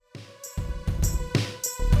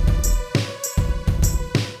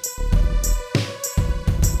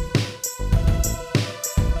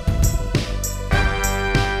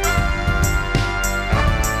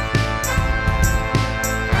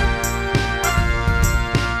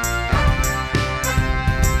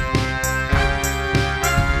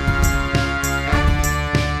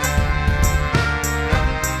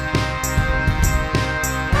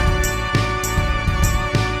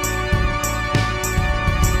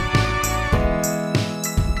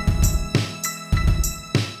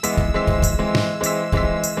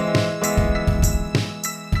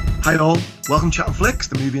Hi all, welcome to Chat and Flicks,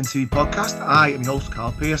 the movie and TV podcast. I am your host,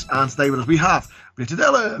 Carl Pierce, and today with us we have Richard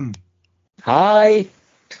Ellum. Hi.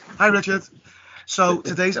 Hi Richard. So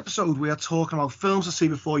today's episode we are talking about films to see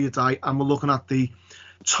before you die, and we're looking at the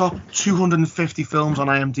top 250 films on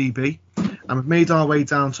IMDb, and we've made our way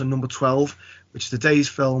down to number 12, which is today's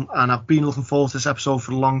film, and I've been looking forward to this episode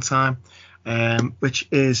for a long time, which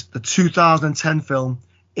is the 2010 film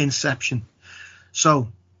Inception. So,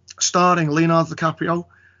 starring Leonardo DiCaprio,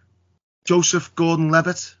 Joseph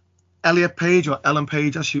Gordon-Levitt, Elliot Page, or Ellen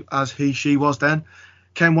Page as she was then,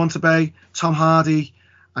 Ken Watanabe, Tom Hardy,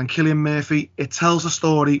 and Cillian Murphy. It tells the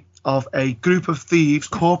story of a group of thieves,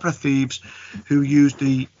 corporate thieves, who use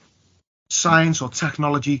the science or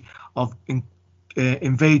technology of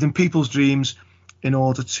invading people's dreams in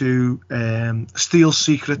order to steal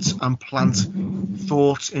secrets and plant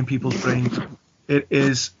thoughts in people's brains. It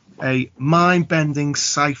is a mind-bending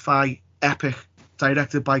sci-fi epic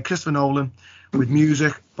directed by Christopher Nolan with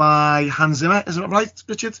music by Hans Zimmer. Isn't it right,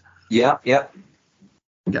 Richard? Yeah.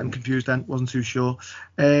 Getting confused then, wasn't too sure.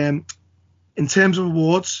 In terms of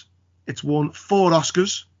awards, it's won 4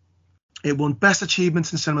 Oscars. It won Best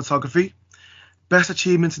Achievement in Cinematography, Best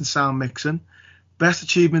Achievement in Sound Mixing, Best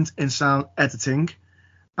Achievement in Sound Editing,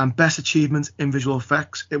 and Best Achievement in Visual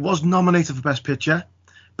Effects. It was nominated for Best Picture,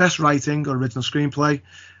 Best Writing or Original Screenplay,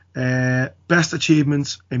 Best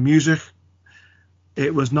Achievement in Music.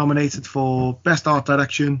 It was nominated for Best Art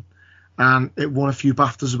Direction, and it won a few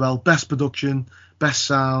BAFTAs as well. Best Production, Best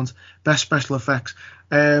Sound, Best Special Effects.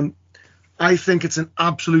 I think it's an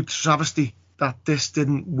absolute travesty that this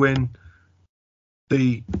didn't win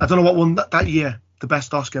I don't know what won that year, the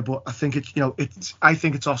Best Oscar, but I think I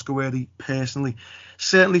think it's Oscar worthy personally.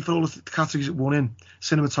 Certainly for all of the categories it won in,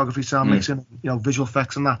 cinematography, sound mixing, visual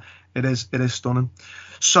effects and that, it is stunning.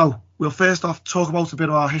 So we'll first off talk about a bit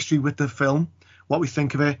of our history with the film, what we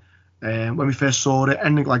think of it, when we first saw it,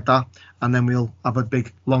 anything like that, and then we'll have a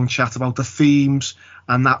big long chat about the themes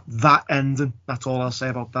and that ending. That's all I'll say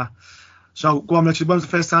about that. So go on, Richard. When was the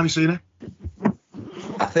first time you seen it?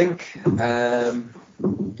 I think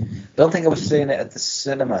don't think I was seeing it at the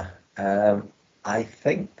cinema. I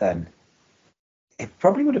think then it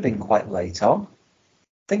probably would have been quite late on.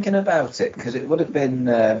 Thinking about it, because it would have been.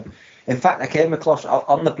 In fact, I came across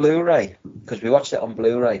on the Blu-ray, because we watched it on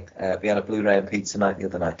Blu-ray. We had a Blu-ray and pizza night the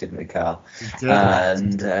other night, didn't we, Carl?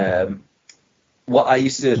 And what I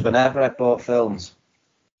used to do is whenever I bought films,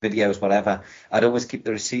 videos, whatever, I'd always keep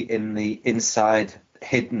the receipt in the inside,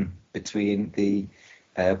 hidden between the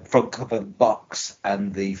front cover box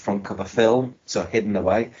and the front cover film, so hidden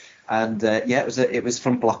away. And it was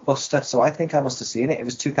from Blockbuster, so I think I must have seen it. It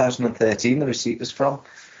was 2013 the receipt was from.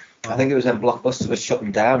 I think it was when Blockbuster was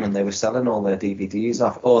shutting down and they were selling all their DVDs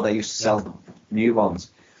off, or they used to sell new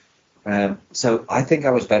ones. So I think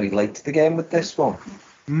I was very late to the game with this one.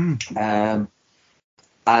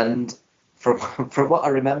 And from what I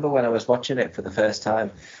remember when I was watching it for the first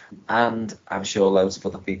time, and I'm sure loads of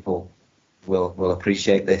other people will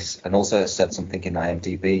appreciate this, and also said something in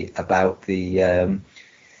IMDb about the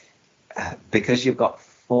because you've got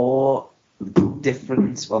 4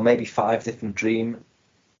 different, well maybe 5 different dream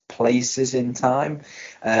places in time,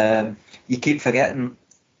 you keep forgetting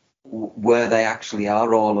where they actually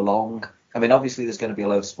are all along. I mean, obviously there's going to be a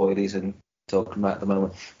load of spoilers and talking about at the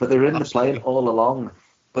moment, but they're in the plane all along,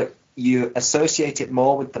 but you associate it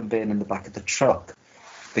more with them being in the back of the truck,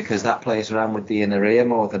 because that plays around with the inner ear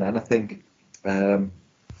more than anything. And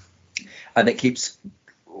it keeps,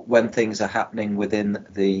 when things are happening within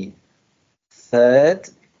the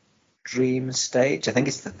 3rd dream stage, I think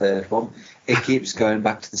it's the 3rd one, it keeps going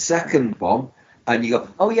back to the 2nd one, and you go,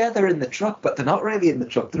 oh yeah, they're in the truck, but they're not really in the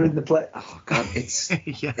truck, they're in the plane. Oh god, it's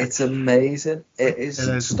it's amazing. It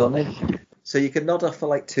is stunning. So you can nod off for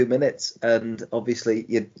like 2 minutes, and obviously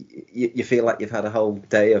you feel like you've had a whole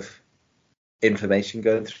day of information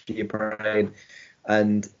going through your brain,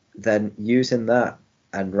 and then using that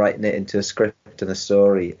and writing it into a script and a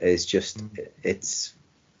story is just it's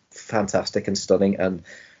fantastic and stunning. And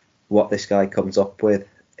what this guy comes up with,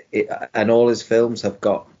 and all his films have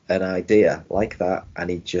got an idea like that, and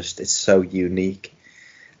it's so unique.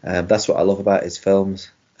 That's what I love about his films.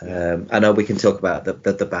 I know we can talk about the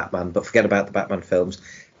Batman, but forget about the Batman films.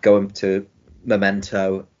 Going to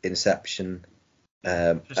Memento, Inception,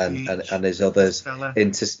 and his others,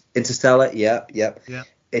 Interstellar. Yeah.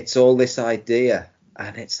 It's all this idea,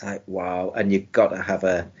 and it's like wow. And you've got to have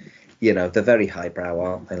they're very highbrow,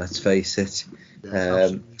 aren't they? Let's face it.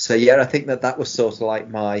 So I think that was sort of like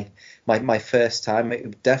my first time.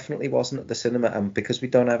 It definitely wasn't at the cinema, and because we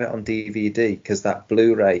don't have it on DVD, because that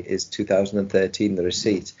Blu-ray is 2013, the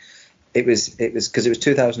receipt, It was because it was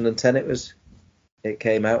 2010. It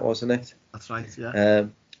came out, wasn't it? That's right. Yeah.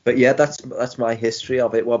 But yeah, that's my history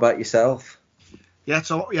of it. What about yourself? Yeah.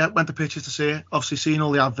 So yeah, went to pictures to see it. Obviously, seen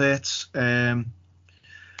all the adverts.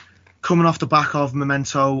 Coming off the back of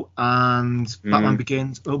Memento and Batman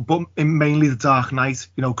Begins, but mainly The Dark Knight.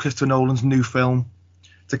 You know, Christopher Nolan's new film.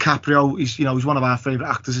 DiCaprio, he's one of our favourite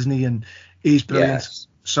actors, isn't he? And he's brilliant. Yes.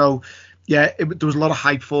 So yeah, there was a lot of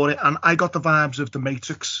hype for it, and I got the vibes of The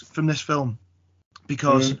Matrix from this film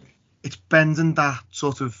because it's bending that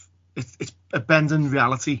sort of it's a bending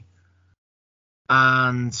reality,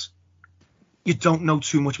 and you don't know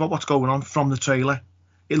too much about what's going on from the trailer.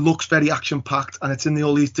 It looks very action-packed, and it's in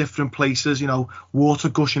all these different places, you know, water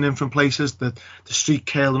gushing in from places, the street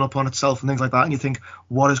curling up on itself and things like that, and you think,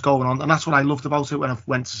 what is going on? And that's what I loved about it when I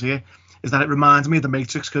went to see it, is that it reminds me of The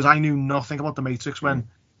Matrix, because I knew nothing about The Matrix when I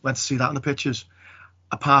went to see that in the pictures,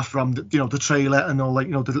 apart from, the trailer and all, like,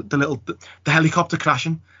 you know, the helicopter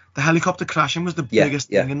crashing. The helicopter crashing was the biggest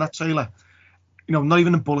thing in that trailer. You know, not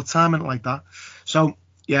even a bullet time and like that. So,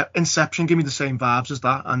 yeah, Inception gave me the same vibes as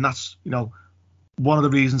that, and that's, you know, one of the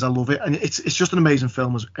reasons I love it, and it's just an amazing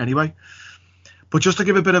film anyway. But just to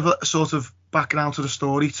give a bit of a sort of background to the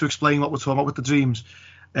story, to explain what we're talking about with the dreams.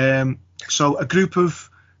 So a group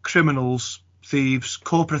of criminals, thieves,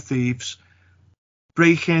 corporate thieves,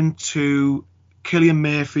 break into Cillian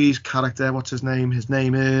Murphy's character. What's his name? His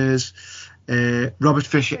name is Robert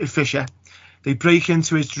Fisher. They break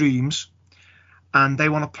into his dreams, and they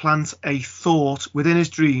want to plant a thought within his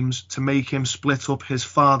dreams to make him split up his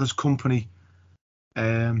father's company.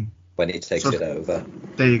 When he takes it over.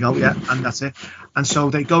 There you go, yeah, and that's it. And so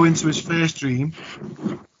they go into his first dream,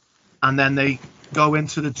 and then they go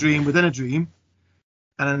into the dream within a dream,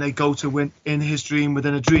 and then they go to in his dream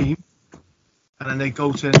within a dream, and then they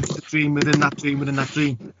go to the dream within that dream within that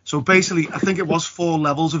dream. So basically, I think it was 4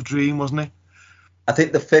 levels of dream, wasn't it? I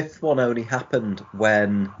think the 5th one only happened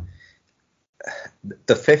when...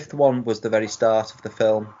 The 5th one was the very start of the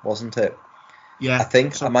film, wasn't it? Yeah. I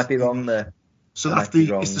think, so I might be wrong there. So it's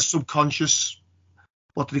the subconscious.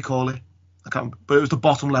 What did he call it? I can't remember, but it was the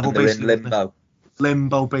bottom level, basically. In limbo.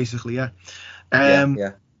 Limbo, basically, yeah.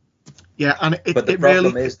 Yeah, and but the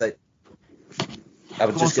problem is that I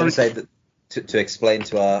was just going to say that to explain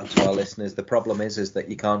to our listeners, the problem is that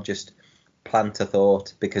you can't just plant a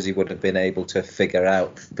thought, because he wouldn't have been able to figure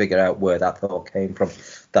out where that thought came from.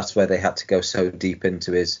 That's where they had to go so deep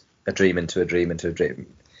into a dream into a dream into a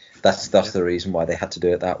dream. That's the reason why they had to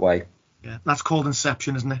do it that way. Yeah, that's called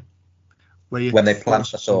Inception, isn't it? When they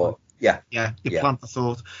plant the thought. Yeah, you plant the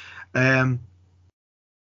thought.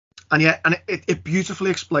 And it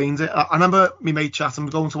beautifully explains it. I remember my mate chatting,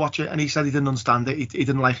 going to watch it, and he said he didn't understand it. He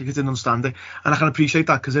didn't like it. He didn't understand it, and I can appreciate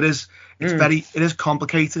that, because it is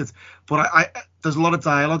complicated. But there's a lot of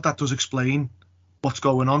dialogue that does explain what's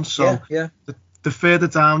going on. So the further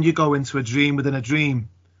down you go into a dream within a dream,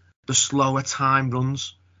 the slower time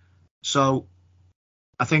runs. So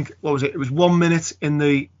I think, what was it? It was 1 minute in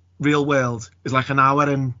the real world is like an hour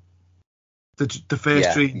in the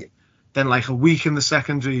first dream. Then like a week in the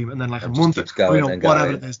second dream, and then like a month,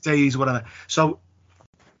 whatever it is, days, whatever. So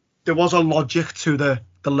there was a logic to the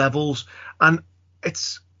levels, and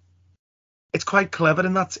it's quite clever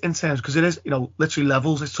in terms, because it is, you know, literally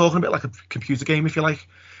levels. It's talking a bit like a computer game, if you like.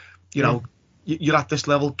 You know, you're at this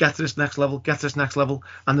level, get to this next level, get to this next level,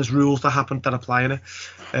 and there's rules that apply in it.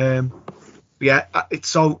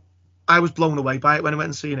 So I was blown away by it when I went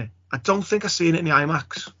and seen it. I don't think I seen it in the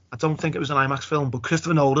IMAX. I don't think it was an IMAX film, but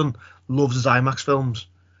Christopher Nolan loves his IMAX films.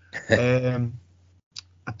 I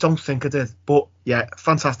don't think I did, but yeah,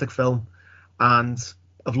 fantastic film, and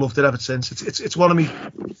I've loved it ever since. It's one of me.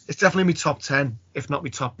 It's definitely my top 10, if not my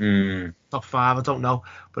top 5. I don't know,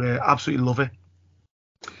 but I absolutely love it.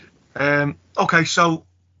 Okay, so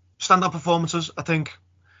stand-up performances. I think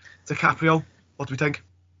DiCaprio. What do we think?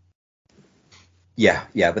 Yeah,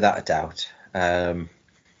 without a doubt.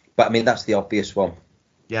 But I mean, that's the obvious one.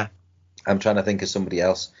 Yeah. I'm trying to think of somebody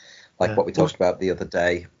else, like what we talked about the other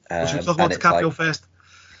day. Should we talk about DiCaprio first?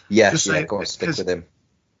 Yeah, go on, stick with him.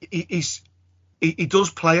 He does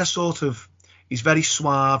play a sort of, he's very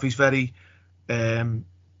suave, he's very, sort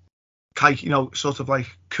of like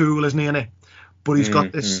cool, isn't he, in it? But he's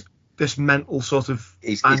got this mental sort of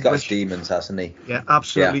He's got his demons, hasn't he? Yeah,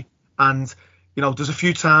 absolutely. Yeah. And, you know, there's a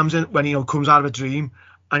few times when he comes out of a dream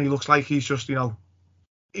and he looks like he's just,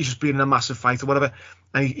 he's just being in a massive fight or whatever,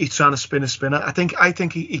 and he's trying to spin a spinner. I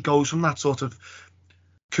think he goes from that sort of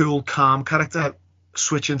cool, calm character,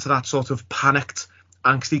 switching to that sort of panicked,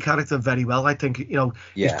 angsty character very well. I think,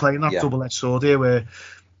 he's playing that double-edged sword here, where,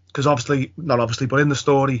 because not obviously, but in the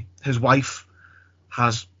story, his wife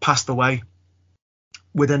has passed away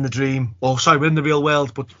within the dream, or sorry, within the real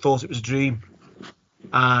world, but thought it was a dream,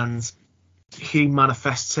 and he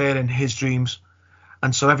manifests her in his dreams,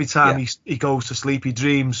 and so every time he goes to sleep, he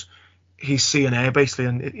dreams he's seeing her basically,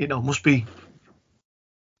 and it must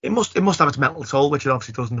have its mental toll, which it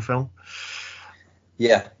obviously does in the film.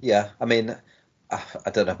 Yeah. I mean, I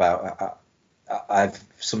don't know about. I've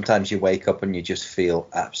sometimes you wake up and you just feel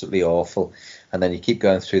absolutely awful, and then you keep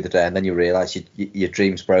going through the day, and then you realise your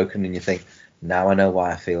dream's broken, and you think, now I know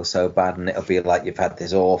why I feel so bad, and it'll be like you've had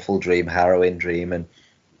this awful dream, harrowing dream, and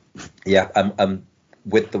I'm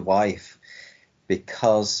with the wife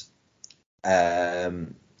because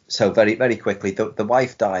so very very quickly the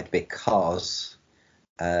wife died because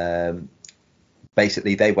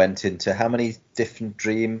basically they went into how many different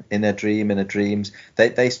dreams.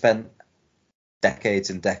 They spent decades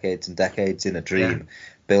and decades and decades in a dream,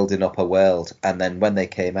 building up a world, and then when they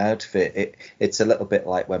came out of it, it's a little bit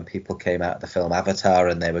like when people came out of the film Avatar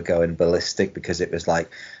and they were going ballistic because it was like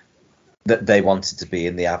that they wanted to be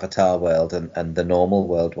in the Avatar world, and the normal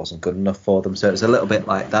world wasn't good enough for them. So it was a little bit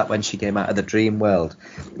like that when she came out of the dream world.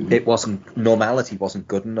 Normality wasn't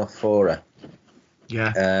good enough for her.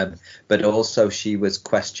 But also she was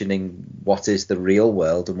questioning what is the real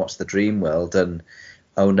world and what's the dream world, and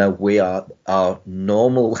oh no, our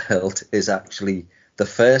normal world is actually the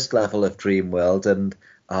first level of dream world, and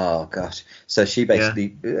oh gosh. So she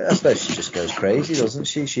basically, I suppose she just goes crazy, doesn't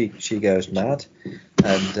she? She goes mad.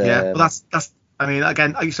 And well, that's. I mean,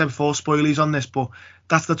 again, like you said before, spoilies on this, but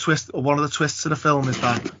that's the twist. Or one of the twists of the film is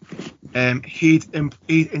that he'd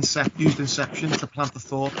used Inception to plant the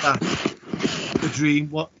thought that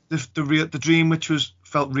the dream which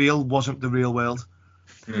felt real wasn't the real world.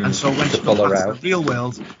 And so when she got back to the real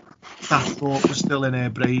world, that thought was still in her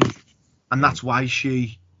brain, and that's why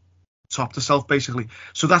she topped herself basically.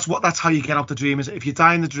 So that's how you get out the dream. Is if you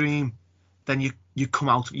die in the dream, then you come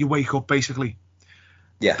out, you wake up basically.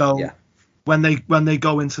 When they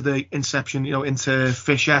go into the Inception, into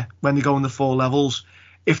Fisher, when they go in the 4 levels,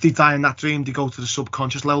 if they die in that dream, they go to the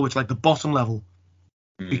subconscious level, which is like the bottom level,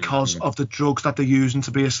 because of the drugs that they're using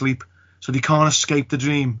to be asleep. So they can't escape the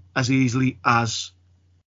dream as easily as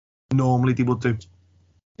normally they would do.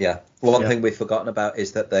 One thing we've forgotten about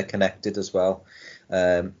is that they're connected as well.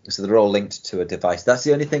 So they're all linked to a device. That's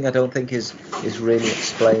the only thing I don't think is really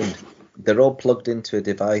explained. They're all plugged into a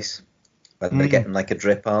device, and they're getting like a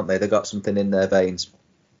drip, aren't they? They've got something in their veins.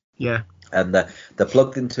 And they're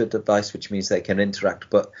plugged into a device, which means they can interact,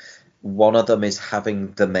 but one of them is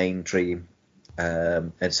having the main dream.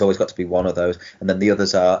 And it's always got to be one of those, and then the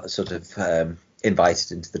others are sort of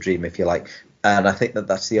invited into the dream, if you like. And I think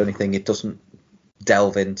that's the only thing. It doesn't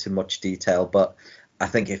delve into much detail, but I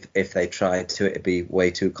think if they tried to, it'd be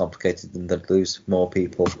way too complicated and they'd lose more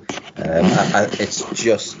people. It's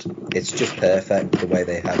just perfect the way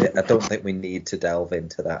they had it. I don't think we need to delve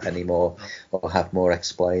into that anymore or have more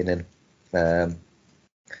explaining. So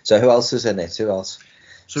who else is in it? Who else?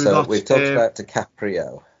 So we've talked about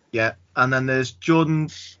DiCaprio. Yeah, and then there's Jordan.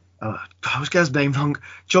 I always get his name wrong.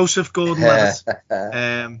 Joseph Gordon-Levitt.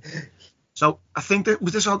 So I think that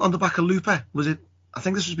was this on the back of Looper. Was it? I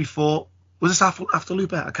think this was before. Was this after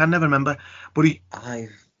Looper? I can never remember. But he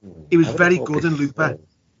was very good in Looper.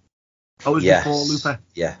 Oh, it was before Looper.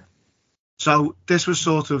 Yeah. So this was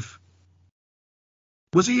sort of.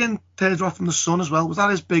 Was he in Teardrop from the Sun as well? Was that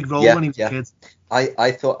his big role when he was a kid?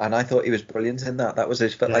 I thought he was brilliant in that. That was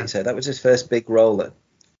his, like I said, that was his first big role that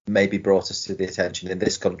maybe brought us to the attention in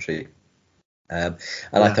this country. I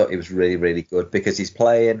thought he was really, really good because he's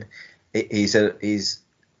playing. He's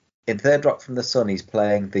in Teardrop from the Sun. He's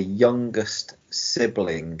playing the youngest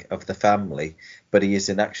sibling of the family, but he is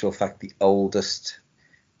in actual fact the oldest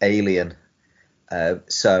alien.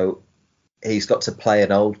 So he's got to play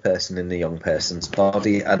an old person in a young person's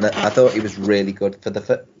body, and I thought he was really good. For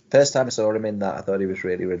the first time I saw him in that, I thought he was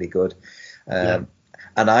really, really good. And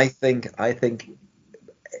I think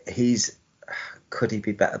could he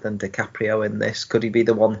be better than DiCaprio in this? Could he be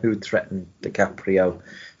the one who threatened DiCaprio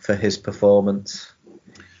for his performance?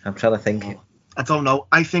 I'm trying to think. I don't know.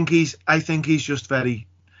 I think he's just very,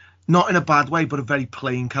 not in a bad way, but a very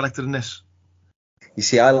plain character in this. You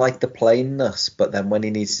see, I like the plainness, but then when he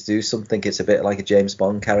needs to do something, it's a bit like a James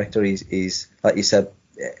Bond character. He's like you said,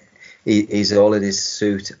 he's all in his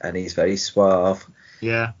suit and he's very suave.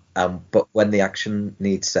 Yeah. But when the action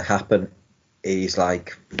needs to happen, he's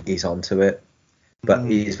onto it. But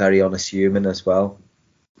he's very unassuming as well.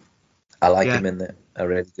 I like him in it. I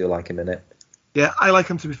really do like him in it. Yeah, I like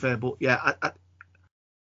him, to be fair. But yeah,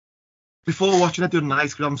 before watching it the other night,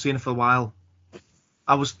 because I haven't seen it for a while,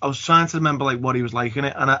 I was trying to remember like what he was like in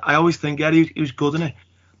it, and I always think he was good in it.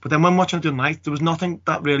 But then when watching it tonight, there was nothing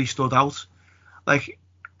that really stood out. Like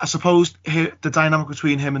I suppose the dynamic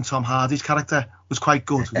between him and Tom Hardy's character was quite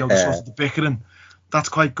good. The sort of the bickering, that's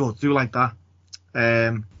quite good. Do like that.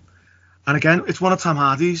 And again, it's one of Tom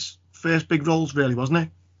Hardy's first big roles, really, wasn't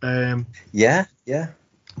it? Yeah.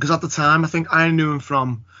 Because at the time, I think I knew him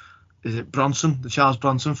from, is it Bronson, the Charles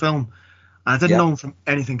Bronson film, and I didn't know him from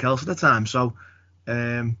anything else at the time. So,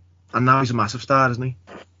 and now he's a massive star, isn't he?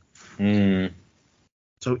 Mm.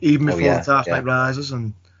 So even before Dark Knight Rises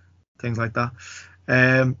and things like that.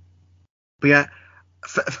 But yeah,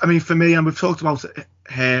 I mean, for me, and we've talked about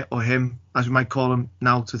her or him, as we might call him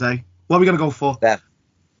now today. What are we going to go for?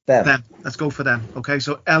 Them. Let's go for them. Okay,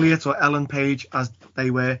 so Elliot or Ellen Page, as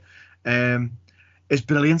they were, is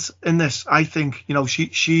brilliant in this. I think, you know,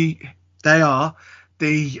 they are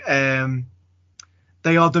the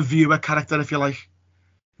viewer character, if you like.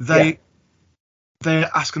 They're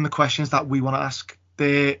asking the questions that we want to ask.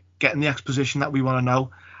 They're getting the exposition that we want to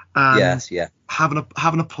know. And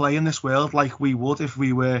having a play in this world like we would if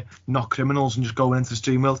we were not criminals and just going into the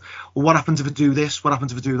stream world. Well, what happens if we do this? What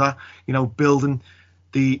happens if we do that? You know, building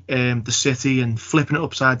the city and flipping it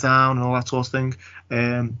upside down and all that sort of thing.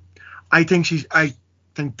 I think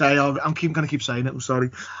they are. I'm going to keep saying it. I'm sorry,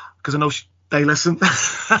 because I know they listen.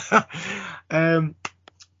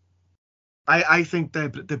 I think they're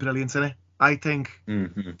brilliant in it. I think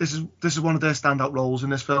this is one of their standout roles in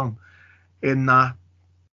this film. In that,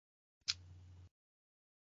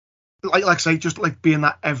 like I say, just like being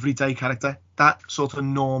that everyday character, that sort of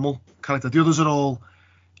normal character. The others are all,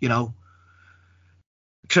 you know,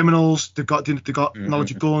 criminals. They've got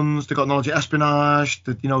knowledge of guns. They've got knowledge of espionage.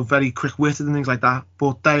 They're, you know, very quick-witted and things like that.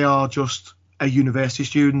 But they are just a university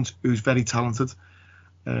student who's very talented,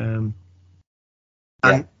 and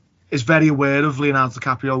is very aware of Leonardo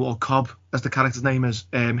DiCaprio, or Cobb, as the character's name is,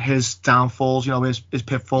 his downfalls. You know, his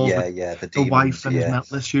pitfalls. The wife and his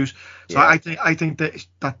mental issues. So I think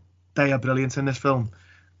that they are brilliant in this film.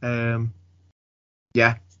 Like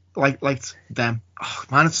them. Oh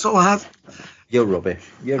man, it's so hard. You're rubbish.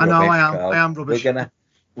 I know I am rubbish.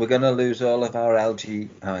 We're gonna lose all of our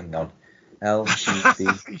LGBT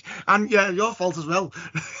and your fault as well.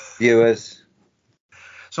 Viewers.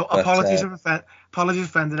 So apologies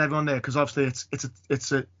offending everyone there, because obviously it's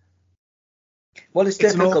a. Well, it's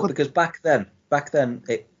difficult because back then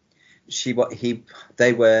they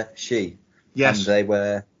were she. Yes. And they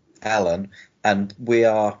were Ellen, and we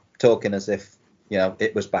are talking as if, you know,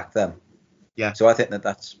 it was back then. Yeah. So I think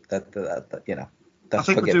that's you know. That's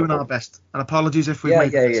I think we're doing our best, and apologies if we've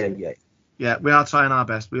made mistakes. Yeah, we are trying our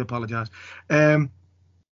best. We apologise. But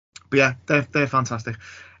yeah, they're fantastic.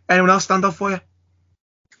 Anyone else stand up for you?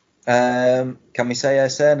 Can we say her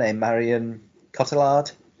surname, Marion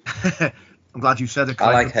Cotillard? I'm glad you said it.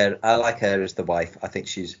 I like her as the wife. I think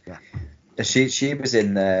she was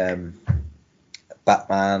in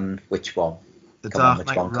Batman. Which one? The Dark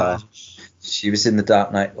Knight Rises. She was in The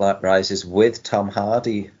Dark Knight Rises with Tom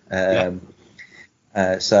Hardy. I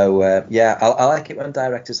like it when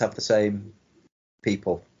directors have the same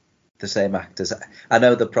people, the same actors. I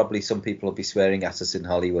know that probably some people will be swearing at us in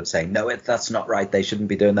Hollywood saying, no, that's not right, they shouldn't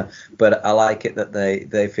be doing that. But I like it that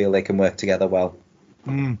they feel they can work together well.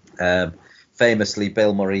 Famously,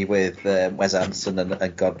 Bill Murray with Wes Anderson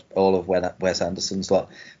and God, all of Wes Anderson's lot.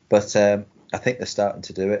 But I think they're starting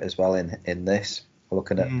to do it as well in this. We're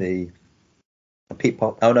looking at the Pete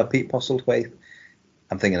Postlethwaite.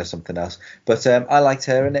 I'm thinking of something else. But I liked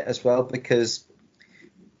her in it as well because,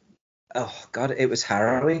 oh God, it was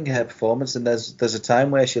harrowing, her performance. And there's a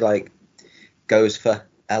time where she like goes for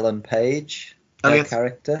Ellen Page, her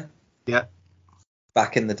character. Yeah.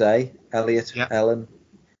 Back in the day, Elliot, Ellen.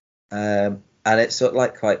 And it's sort of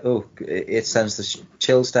like quite, it sends the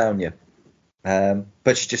chills down you.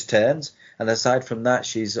 But she just turns. And aside from that,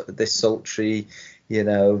 she's this sultry, you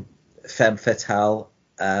know, femme fatale.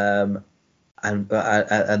 And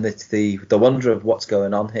it's the wonder of what's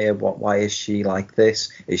going on here. Why is she like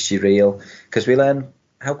this? Is she real? Because we learn,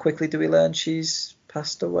 how quickly do we learn she's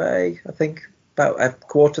passed away? I think about a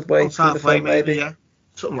quarter of the way through the film, maybe. Yeah.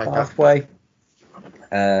 Something like halfway.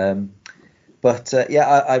 But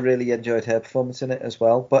I really enjoyed her performance in it as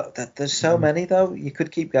well. But there's so many though. You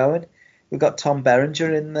could keep going. We've got Tom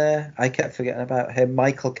Berenger in there. I kept forgetting about him.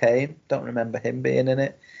 Michael Caine. Don't remember him being in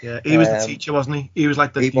it. Yeah, he was the teacher, wasn't he? He was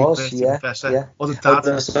like the professor. Yeah. Or the dad. Oh,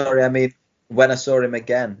 no, sorry, I mean, when I saw him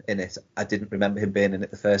again in it, I didn't remember him being in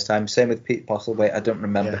it the first time. Same with Pete Postlethwaite. I don't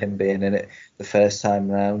remember him being in it the first time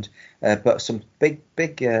round. But some big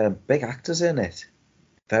actors in it.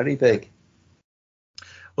 Very big.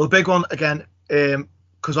 Well, the big one, again,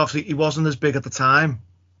 because obviously he wasn't as big at the time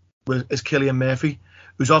as Cillian Murphy,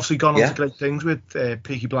 who's obviously gone on to great things with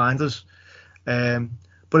Peaky Blinders.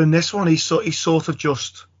 But in this one, he's sort of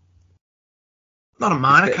just not a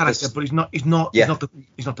minor character, but he's not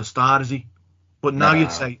the star, is he? But now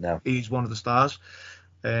you'd say he's one of the stars.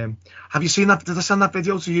 Have you seen that? Did I send that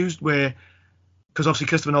video to you where, because obviously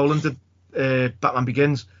Christopher Nolan did Batman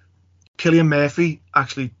Begins, Cillian Murphy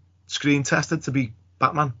actually screen tested to be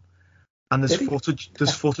Batman, and there's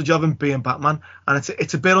footage of him being Batman, and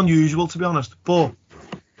it's a bit unusual, to be honest, but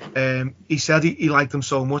he said he liked him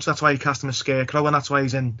so much, that's why he cast him as Scarecrow, and that's why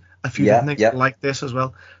he's in a few different things like this as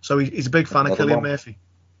well. So he's a big fan of Cillian Murphy,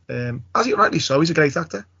 as he rightly so. He's a great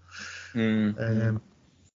actor.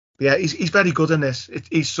 Yeah, he's very good in this.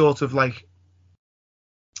 He's sort of like,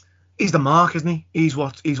 he's the mark, isn't he? He's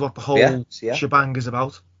what the whole shebang is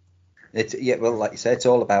about. Well, like you say, it's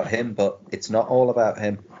all about him, but it's not all about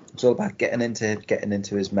him. It's all about getting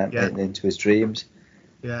into his dreams.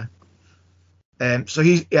 Yeah. So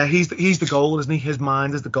he's the goal, isn't he? His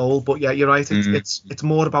mind is the goal. But yeah, you're right. It's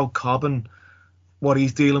more about Cobb and what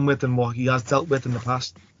he's dealing with and what he has dealt with in the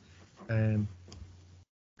past.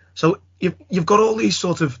 So you've got all these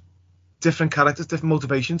sort of different characters, different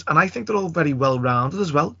motivations, and I think they're all very well rounded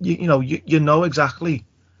as well. You know exactly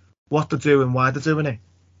what they're doing, why they're doing it.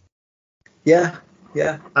 Yeah.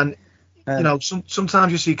 And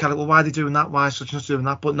sometimes you see characters, well, why are they doing that? Why is such and such doing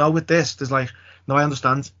that? But no, with this, there's like, no, I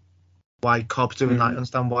understand why Cobb's doing that. I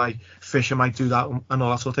understand why Fisher might do that and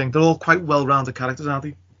all that sort of thing. They're all quite well-rounded characters, aren't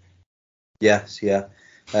they? Yes, yeah.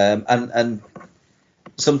 And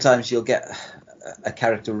sometimes you'll get a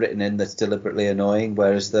character written in that's deliberately annoying,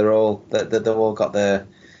 whereas they're all got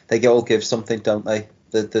they all give something, don't they?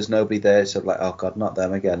 There's nobody there sort of like, oh God, not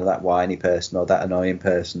them again, or that whiny person, or that annoying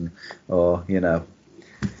person, or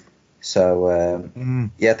So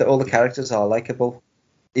all the characters are likable.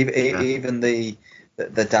 Even the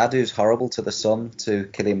dad who's horrible to the son, to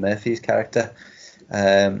Cillian Murphy's character,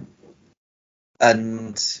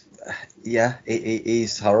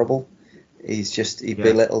 he's horrible. He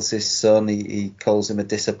belittles his son. He calls him a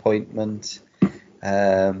disappointment.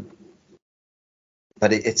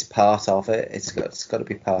 But it's part of it. It's got to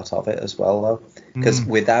be part of it as well, though, because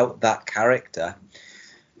without that character,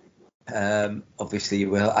 obviously you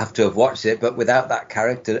will have to have watched it. But without that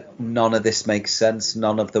character, none of this makes sense.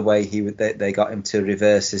 None of the way they got him to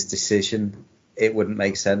reverse his decision, it wouldn't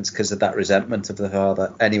make sense because of that resentment of the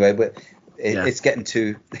father. Anyway, but it's getting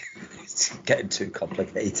too. It's getting too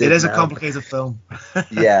complicated. It is a complicated film.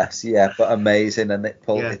 Yes, but amazing, and it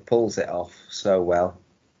pulls it off so well.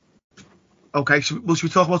 Okay, should we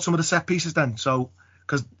talk about some of the set pieces then? So,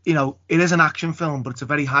 because it is an action film, but it's a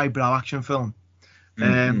very highbrow action film.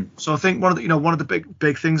 So I think one of the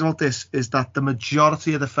big things about this is that the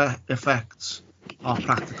majority of the effects are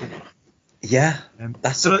practical. Yeah,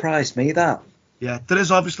 that surprised me. That. Yeah, there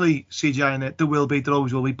is obviously CGI in it. There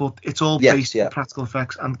always will be, but it's all based on practical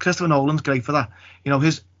effects. And Christopher Nolan's great for that.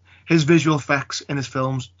 His visual effects in his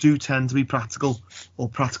films do tend to be practical, or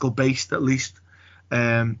practical based at least.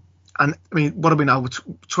 And I mean, what are we now?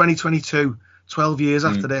 2022, 12 years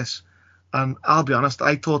after this, and I'll be honest,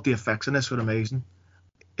 I thought the effects in this were amazing.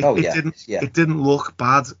 It didn't look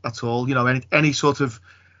bad at all. Any sort of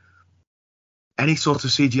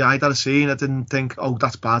CGI that I've seen, I didn't think, oh,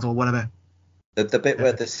 that's bad or whatever. The bit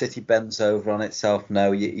where the city bends over on itself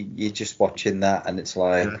now, you're just watching that, and it's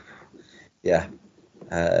like,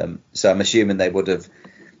 so I'm assuming they would have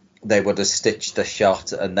stitched the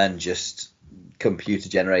shot and then just computer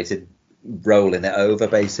generated rolling it over,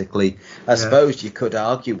 basically. I suppose you could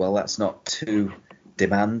argue, well, that's not too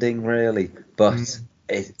demanding, really, but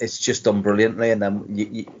it's just done brilliantly. And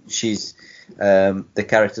then she's the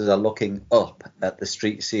characters are looking up at the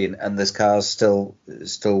street scene, and there's cars still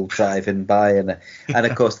driving by, and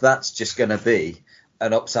of course that's just going to be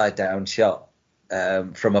an upside down shot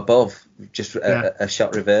from above, just a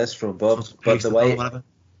shot reversed from above. But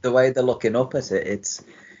the way they're looking up at it,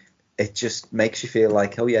 it just makes you feel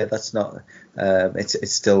like, oh yeah, that's not.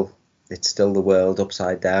 It's still the world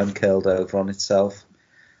upside down, curled over on itself.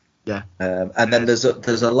 Yeah. And then there's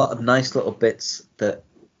a lot of nice little bits that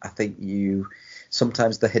I think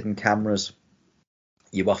sometimes the hidden cameras,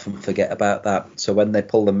 you often forget about that. So when they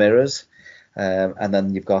pull the mirrors, and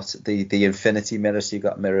then you've got the infinity mirror, so you've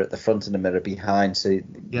got a mirror at the front and a mirror behind, so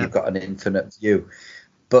you've got an infinite view.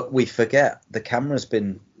 But we forget the camera's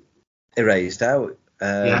been erased out.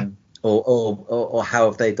 Or how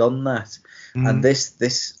have they done that? And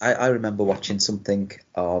this I remember watching something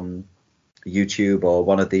on YouTube or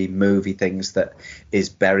one of the movie things that is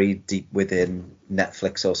buried deep within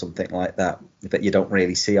Netflix or something like that you don't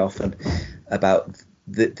really see often, about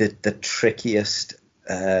the trickiest,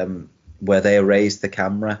 where they erased the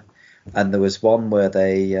camera, and there was one where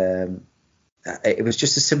it was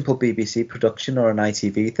just a simple BBC production or an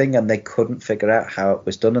ITV thing, and they couldn't figure out how it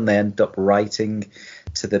was done, and they ended up writing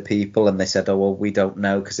to the people, and they said, oh well, we don't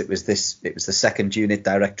know, because it was the second unit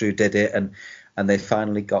director who did it, and they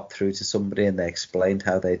finally got through to somebody, and they explained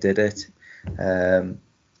how they did it.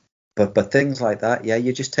 But things like that, yeah,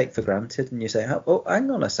 you just take for granted, and you say, oh,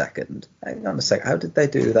 hang on a second, how did they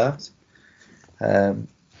do that?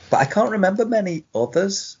 But I can't remember many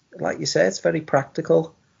others. Like you say, it's very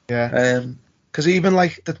practical. Yeah. Because even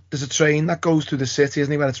like there's a train that goes through the city,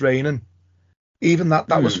 isn't it, when it's raining? Even that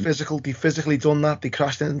was physical. They physically done that. They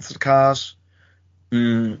crashed into the cars.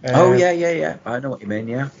 Oh yeah. I know what you mean.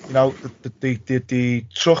 Yeah. You know, the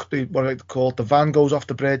truck, what are they called? The van goes off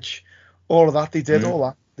the bridge. All of that, they did all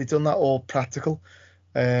that. They done that all practical.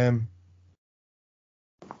 Yeah.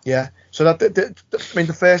 So that I mean,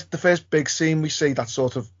 the first big scene we see that's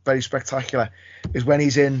sort of very spectacular is when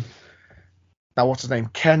he's in. Now, what's his name?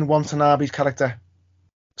 Ken Watanabe's character,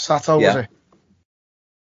 Sato, was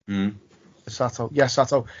it? Sato, yeah,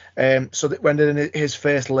 Sato. So that when they're in his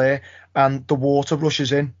first lair, and the water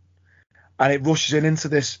rushes in, and it rushes into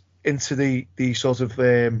the sort of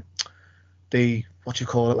the what do you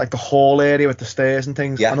call it, like the hall area with the stairs and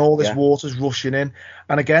things, and all this water's rushing in,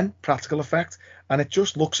 and again, practical effect, and it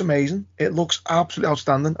just looks amazing. It looks absolutely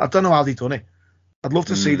outstanding. I don't know how they done it. I'd love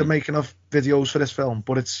to see the making of videos for this film,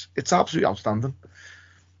 but it's absolutely outstanding.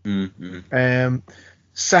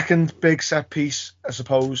 Second big set piece, I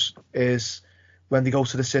suppose, is when they go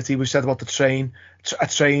to the city. We said about the train, a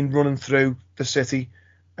train running through the city,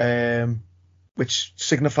 which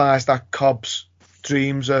signifies that Cobb's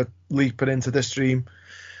dreams are leaping into this dream.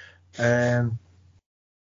 What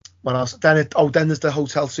else? Then there's the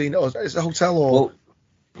hotel scene. Is it a hotel or? Well,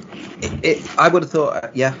 I would have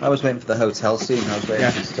thought, I was waiting for the hotel scene. I was waiting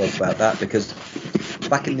to talk about that, because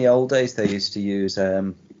back in the old days they used to use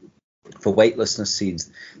for weightlessness scenes,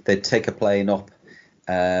 they'd take a plane up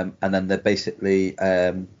and then they'd basically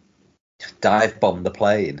dive bomb the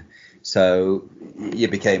plane, so you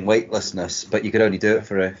became weightlessness, but you could only do it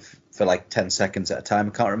for like 10 seconds at a time.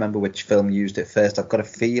 I can't remember which film used it first. I've got a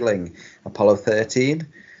feeling Apollo 13.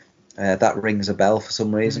 That rings a bell for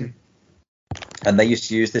some reason. And they used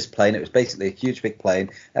to use this plane. It was basically a huge big plane,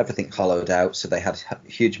 everything hollowed out, so they had a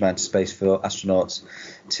huge amount of space for astronauts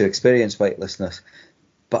to experience weightlessness.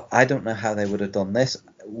 But I don't know how they would have done this,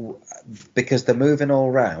 because they're moving all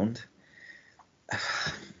around.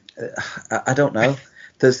 I don't know.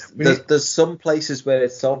 There's some places where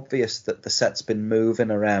it's obvious that the set's been moving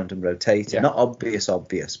around and rotating. Not obvious,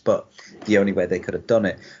 but the only way they could have done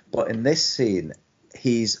it. But in this scene,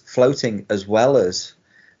 he's floating as well as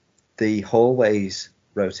the hallways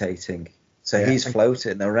rotating, so he's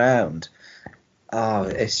floating around. Oh,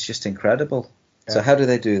 it's just incredible. So how do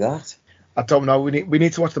they do that? I don't know. We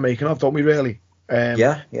need to watch the making of, don't we? Really? But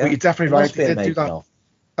you're definitely right. They did do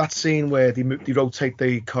that scene where they rotate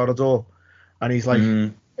the corridor, and he's like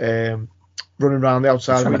running around the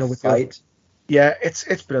outside arena with the. Yeah,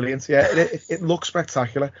 it's brilliant. Yeah, it looks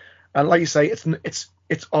spectacular, and like you say, it's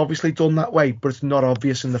obviously done that way, but it's not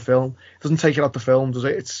obvious in the film. It doesn't take it out the film, does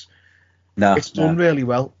it? It's done really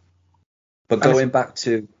well. But going back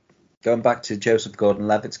to Joseph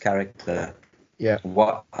Gordon-Levitt's character,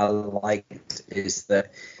 what I liked is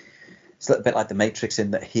that it's a little bit like The Matrix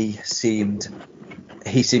in that he seemed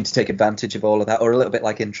to take advantage of all of that, or a little bit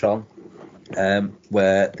like in Tron,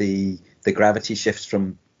 where the gravity shifts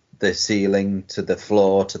from the ceiling to the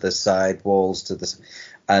floor to the side walls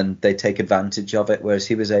and they take advantage of it, whereas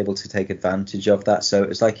he was able to take advantage of that. So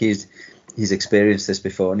it's like he's experienced this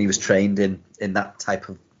before, and he was trained in that type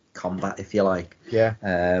of combat, if you like.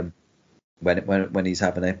 When he's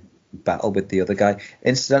having a battle with the other guy.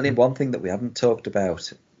 Incidentally, one thing that we haven't talked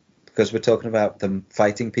about, because we're talking about them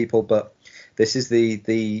fighting people, but this is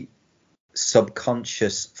the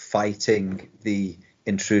subconscious fighting the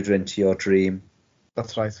intruder into your dream.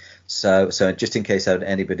 That's right. So just in case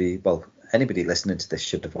anybody listening to this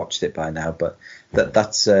should have watched it by now, but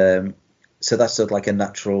that's so that's sort of like a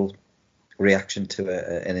natural reaction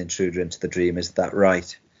to an intruder into the dream. Is that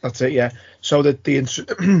right? That's it, yeah. So that the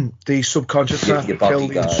subconscious has to kill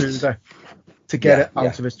the intruder to get it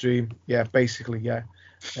out of his dream. Yeah, basically, yeah.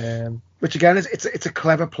 Which again is it's a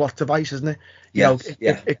clever plot device, isn't it?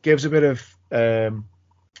 It gives a bit of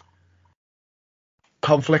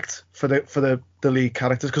conflict for the lead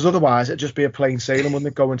characters, because otherwise it'd just be a plain sailing, wouldn't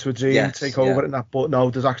it? Go into a dream and take over and that. But no,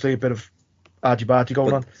 there's actually a bit of argy-bargy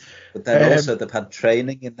going on. But then also they've had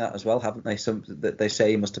training in that as well, haven't they? They say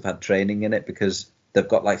he must have had training in it, because they've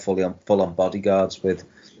got like full on bodyguards with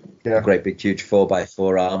Yeah. a great big huge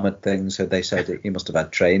 4x4 armored thing. So they said that he must have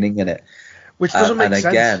had training in it. Which doesn't make sense.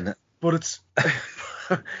 Again, but it's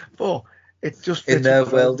but it just fits in their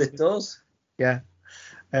with the film, world, doesn't it does. Yeah.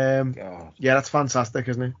 God. Yeah, that's fantastic,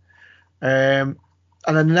 isn't it? And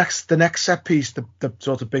then the next set piece, the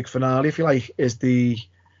sort of big finale, if you like, is the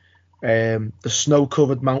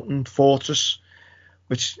snow-covered mountain fortress,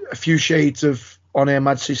 which a few shades of On Her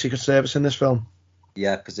Majesty's Secret Service in this film.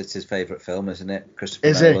 Yeah, because it's his favourite film, isn't it? Christopher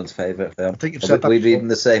Is Nolan's favourite film. I think you've said that We're before. reading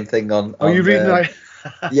the same thing on. Are you reading that?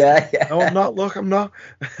 Yeah. No, I'm not. Look, I'm not.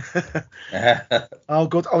 Oh,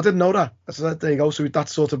 good. Oh, I didn't know that. There you go. So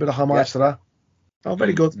that's sort of a bit of homage to that. Oh,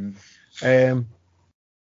 very good.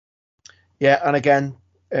 Yeah, and again,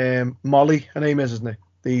 Molly, her name is, isn't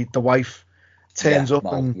it? The wife turns up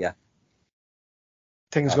and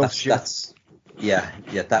things go to shit.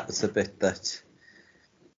 That was the bit that.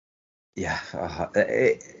 Yeah,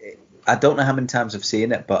 I don't know how many times I've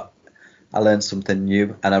seen it, but I learned something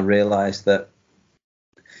new, and I realised that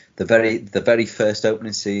the very first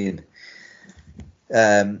opening scene,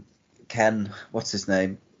 Ken, what's his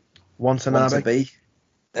name? Watanabe.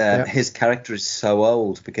 His character is so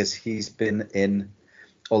old because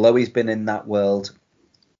although he's been in that world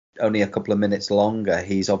only a couple of minutes longer,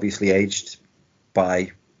 he's obviously aged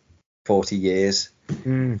by 40 years.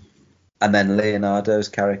 And then Leonardo's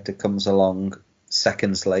character comes along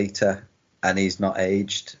seconds later and he's not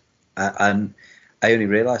aged. And I only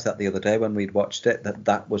realised that the other day when we'd watched it,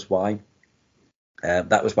 that was why.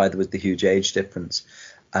 That was why there was the huge age difference.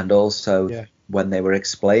 And also when they were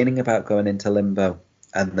explaining about going into limbo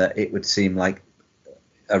and that it would seem like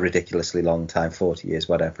a ridiculously long time, 40 years,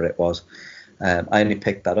 whatever it was. I only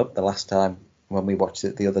picked that up the last time when we watched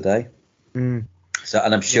it the other day. So,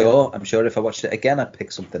 and I'm sure if I watched it again, I'd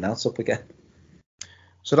pick something else up again.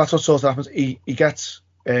 So that's what sort of happens. He gets,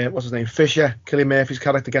 what's his name? Fisher, Cillian Murphy's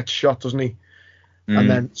character, gets shot, doesn't he? And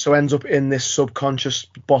then so ends up in this subconscious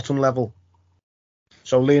bottom level.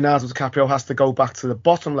 So Leonardo DiCaprio has to go back to the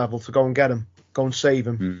bottom level to go and get him, go and save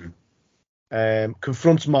him.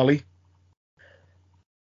 Confronts Molly.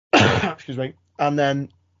 Excuse me. And then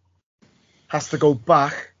has to go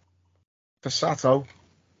back to Sato,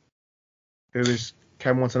 who is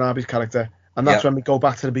Ken Watanabe's character. And that's when we go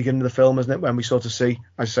back to the beginning of the film, isn't it? When we sort of see,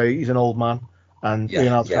 I say he's an old man and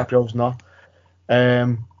Leonardo DiCaprio's not.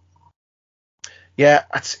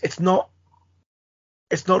 It's not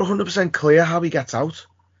 100% clear how he gets out,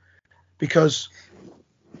 because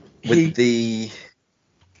with the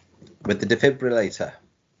defibrillator.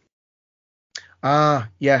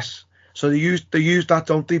 Yes. So they use that,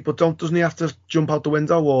 don't they? But doesn't he have to jump out the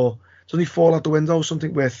window, or doesn't he fall out the window or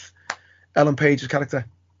something with Ellen Page's character?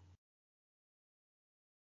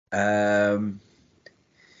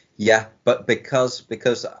 Yeah, but because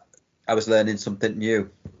I was learning something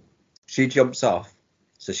new, she jumps off,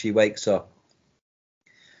 so she wakes up.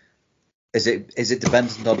 Is it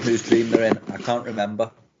dependent on whose dream they're in? I can't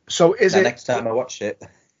remember. So next time I watch it?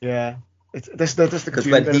 Yeah, this the because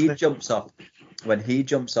when he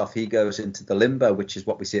jumps off, he goes into the limbo, which is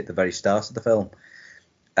what we see at the very start of the film,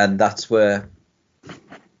 and that's where.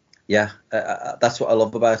 That's what I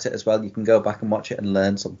love about it as well. You can go back and watch it and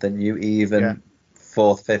learn something new, even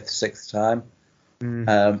fourth, fifth, sixth time.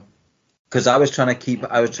 Because I was trying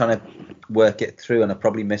to work it through, and I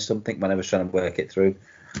probably missed something when I was trying to work it through.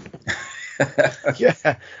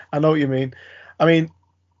 Yeah, I know what you mean. I mean,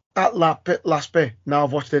 that last bit. Now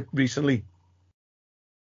I've watched it recently.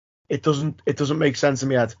 It doesn't make sense in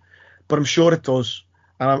my head, but I'm sure it does,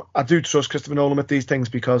 and I do trust Christopher Nolan with these things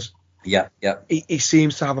because. He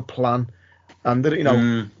seems to have a plan, and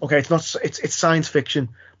okay, it's science fiction,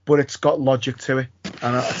 but it's got logic to it,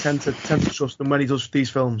 and I tend to trust him when he does these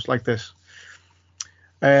films like this.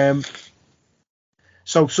 So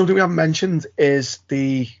something we haven't mentioned is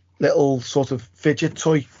the little sort of fidget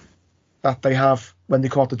toy that they have when they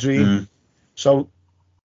come out the dream. So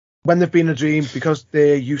when they've been in a dream, because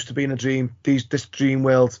they're used to being in a dream, this dream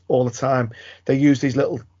world all the time, they use these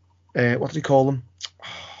little what do you call them?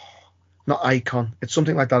 Not icon. It's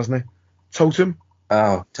something like that, isn't it? Totem.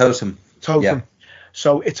 Oh, totem. Yeah.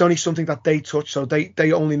 So it's only something that they touch. So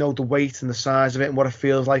they only know the weight and the size of it and what it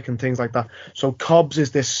feels like and things like that. So Cobbs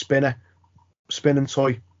is this spinning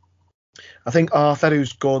toy. I think Arthur,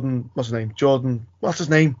 who's Gordon, what's his name? Jordan. What's his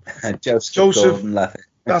name? Joseph. Gordon-Levitt.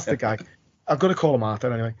 That's the guy. I'm going to call him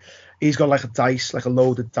Arthur anyway. He's got like a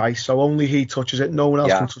loaded dice. So only he touches it. No one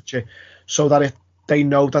else can touch it. So that they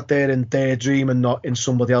know that they're in their dream and not in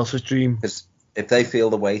somebody else's dream. Because if they feel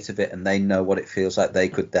the weight of it and they know what it feels like, they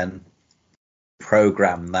could then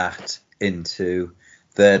program that into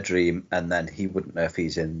their dream, and then he wouldn't know if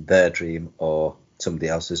he's in their dream or somebody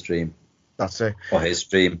else's dream. That's it. Or his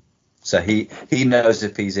dream. So he knows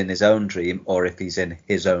if he's in his own dream or if he's in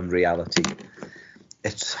his own reality.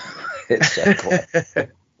 It's so cool.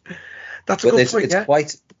 That's a good point. It's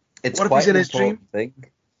quite. It's what if quite he's in his important dream?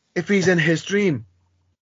 Thing. If he's in his dream,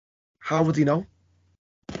 how would he know?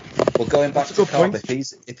 Well, going back That's to a good Cobb,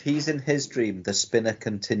 point. if he's in his dream, the spinner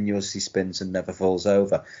continuously spins and never falls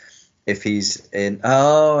over. If he's in,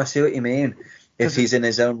 I see what you mean. If he's in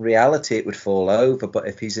his own reality, it would fall over. But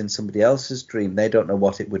if he's in somebody else's dream, they don't know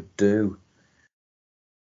what it would do.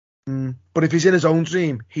 But if he's in his own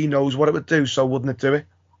dream, he knows what it would do, so wouldn't it do it?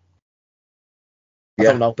 I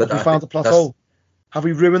don't know. But have we found the plot hole? Have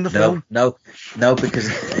we ruined the film? No, because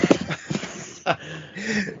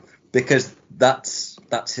because that's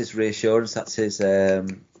his reassurance. That's his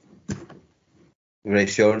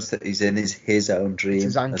reassurance that he's in his own dream.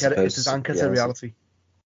 It's his anchor to reality.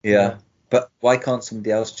 Yeah. But why can't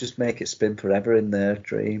somebody else just make it spin forever in their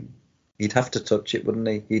dream? He'd have to touch it, wouldn't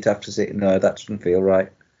he? He'd have to say, no, that doesn't feel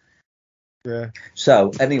right. Yeah.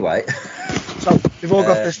 So, anyway. So, we've all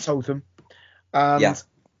got this totem. And yeah.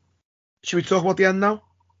 Should we talk about the end now?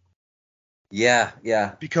 Yeah.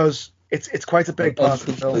 Because it's quite a big part of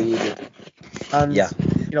the film. And, yeah.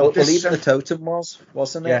 You know, well, even the totem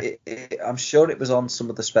wasn't it? Yeah. I'm sure it was on some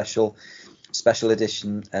of the special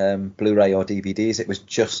edition Blu-ray or DVDs. It was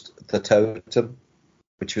just the totem,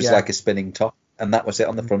 which was like a spinning top, and that was it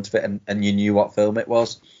on the front of it, and you knew what film it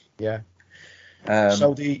was. Yeah.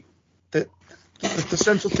 So the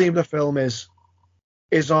central theme of the film is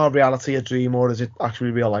our reality a dream, or is it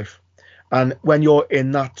actually real life? And when you're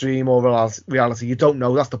in that dream or reality, you don't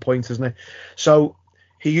know. That's the point, isn't it? So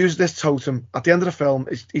he used this totem at the end of the film.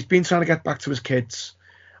 He's been trying to get back to his kids,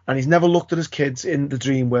 and he's never looked at his kids in the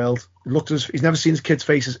dream world. He's never seen his kids'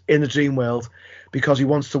 faces in the dream world because he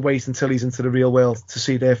wants to wait until he's into the real world to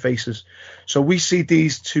see their faces. So we see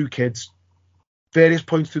these two kids, various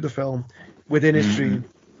points through the film, within his dream,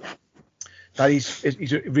 that he's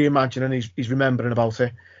reimagining, he's remembering about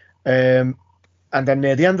it. And then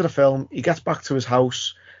near the end of the film, he gets back to his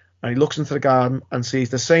house and he looks into the garden and sees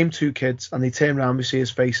the same two kids, and they turn around, we see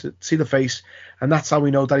his face, see the face, and that's how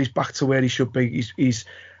we know that he's back to where he should be. He's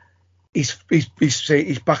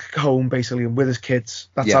back home basically and with his kids.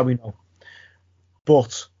 That's how we know.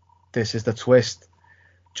 But this is the twist.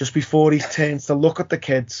 Just before he turns to look at the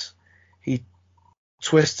kids, he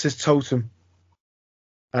twists his totem,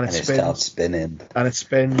 and it starts spinning, and it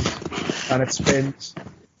spins, and it spins,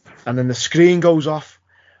 and then the screen goes off,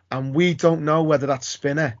 and we don't know whether that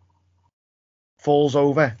spinner falls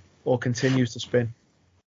over or continues to spin.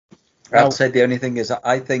 I'd say the only thing is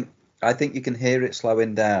I think you can hear it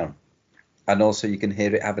slowing down, and also you can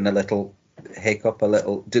hear it having a little hiccup,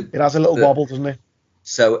 it has a little wobble, doesn't it?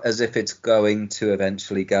 So as if it's going to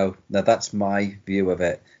eventually go. Now that's my view of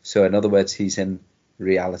it. So in other words, he's in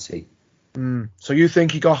reality. So you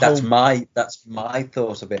think he got home? That's my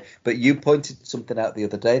thought of it. But you pointed something out the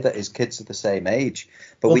other day that his kids are the same age,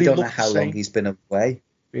 but we don't know how long he's been away.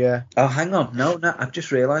 Yeah. Oh, hang on. No, I've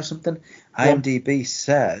just realised something. IMDb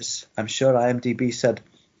says, I'm sure IMDb said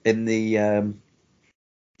in the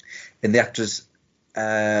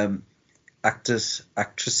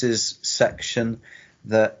actresses section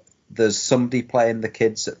that there's somebody playing the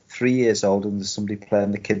kids at 3 years old and there's somebody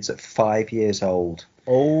playing the kids at 5 years old.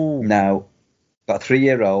 Oh. Now, got a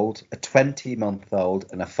 3-year-old, a 20-month-old,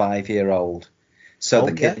 and a 5-year-old. So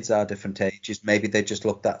the kids are different ages. Maybe they just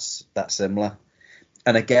look that similar.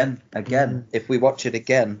 And again, if we watch it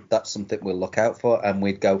again, that's something we'll look out for, and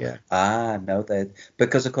we'd go, no, they.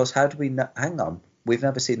 Because of course, how do we know? Hang on, we've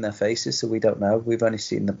never seen their faces, so we don't know. We've only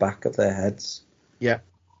seen the back of their heads. Yeah.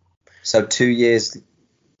 So 2 years,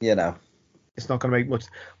 it's not going to make much.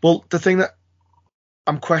 Well, the thing that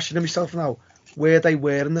I'm questioning myself now, were they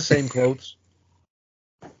wearing the same clothes?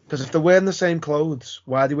 Because if they're wearing the same clothes,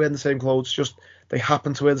 why are they wearing the same clothes? Just they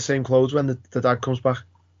happen to wear the same clothes when the dad comes back.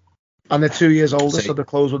 And they're 2 years older, so the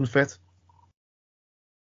clothes wouldn't fit.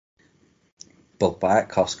 Bulk buy at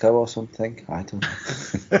Costco or something. I don't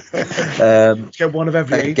know. Get one of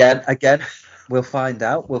every age. Again, we'll find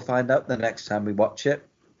out. We'll find out the next time we watch it.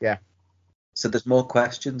 Yeah. So there's more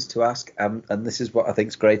questions to ask, and this is what I think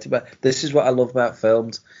is great about. This is what I love about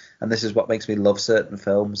films, and this is what makes me love certain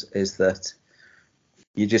films, is that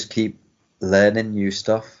you just keep learning new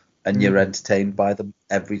stuff, and you're entertained by them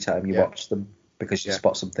every time you watch them. Because you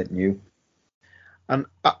spot something new. And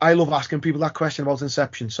I love asking people that question about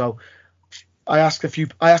Inception. So I asked a few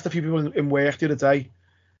people in work the other day,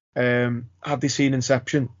 had they seen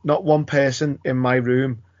Inception? Not one person in my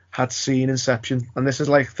room had seen Inception. And this is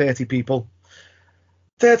like 30 people.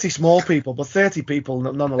 30 small people, but 30 people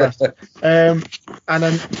nonetheless. And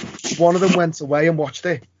then one of them went away and watched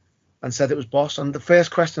it and said it was boss. And the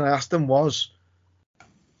first question I asked him was,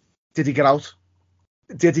 did he get out?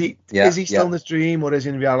 Is he still in this dream or is he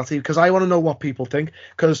in reality? Because I want to know what people think.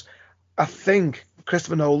 Because I think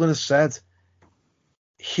Christopher Nolan has said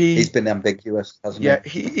he's been ambiguous, hasn't he? Yeah,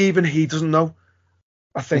 he doesn't know.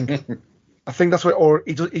 I think. I think that's what, or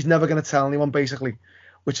he's never going to tell anyone, basically,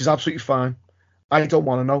 which is absolutely fine. I don't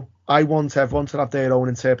want to know. I want everyone to have their own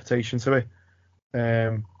interpretation to it.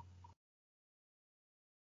 Yeah.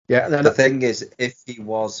 And then the thing is, if he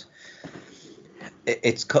was,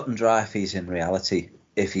 it's cut and dry if he's in reality.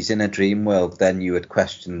 If he's in a dream world, then you would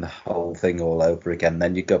question the whole thing all over again.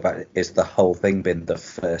 Then you go back, is the whole thing been the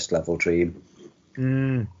first level dream?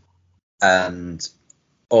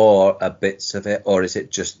 Or a bits of it, or is it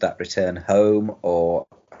just that return home, or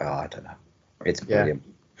I don't know. It's brilliant.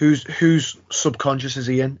 Whose subconscious is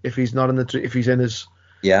he in? If he's not in if he's in his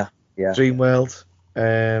dream world,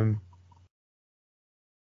 strange,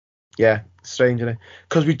 isn't it?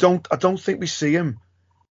 Because I don't think we see him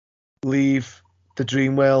leave the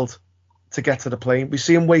dream world to get to the plane. We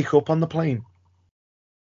see him wake up on the plane,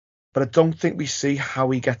 but I don't think we see how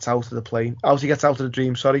he gets out of the plane. How he gets out of the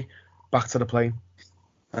dream, back to the plane.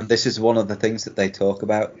 And this is one of the things that they talk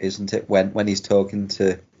about, isn't it? When he's talking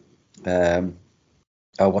to,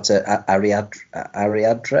 what's it,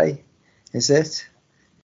 Ariadne, is it?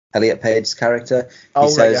 Elliot Page's character. He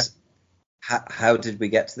says, how did we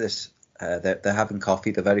get to this? They're having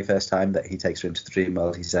coffee the very first time that he takes her into the dream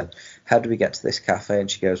world. He said, how did we get to this cafe? And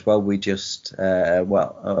she goes, well, we just,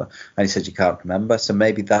 and he said, you can't remember. So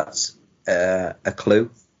maybe that's a clue.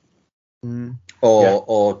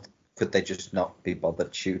 Or could they just not be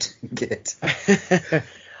bothered shooting it?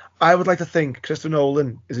 I would like to think Christopher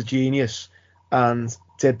Nolan is a genius and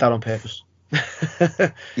did that on purpose.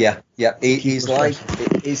 Yeah. He's like,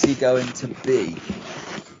 is he going to be,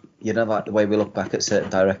 like the way we look back at certain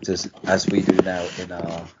directors as we do now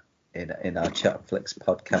in our Chat Flicks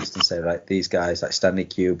podcast and say, right, these guys like Stanley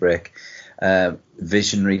Kubrick,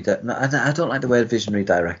 visionary. I don't like the word visionary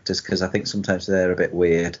directors because I think sometimes they're a bit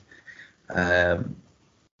weird.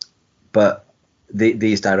 But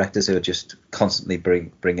these directors who are just constantly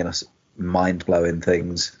bringing us mind-blowing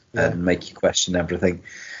things and make you question everything.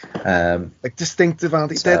 Like distinctive,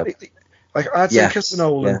 aren't they? Like I'd say Christopher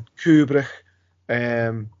Nolan, Kubrick,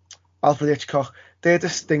 Alfred Hitchcock, they're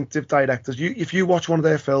distinctive directors. If you watch one of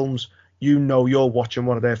their films, you're watching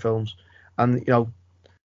one of their films. And,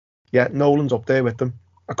 Nolan's up there with them.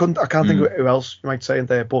 I can't think of who else you might say in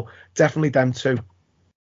there, but definitely them two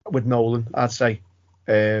with Nolan, I'd say.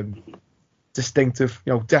 Distinctive,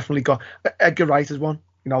 definitely got. Edgar Wright is one.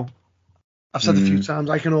 I've said a few times,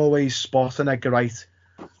 I can always spot an Edgar Wright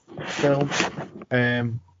film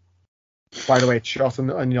by the way it's shot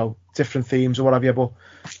and different themes or whatever, but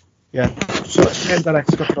so every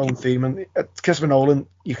director's got their own theme, and Christopher Nolan,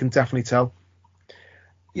 you can definitely tell.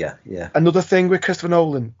 Another thing with Christopher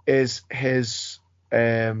Nolan is his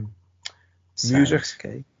music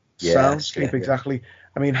soundscape. Exactly.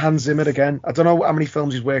 I mean, Hans Zimmer again. I don't know how many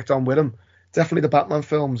films he's worked on with him. Definitely the Batman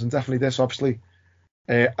films and definitely this, obviously,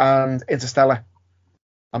 and Interstellar.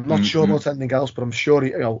 I'm not sure about anything else, but I'm sure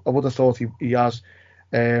I would have thought he has.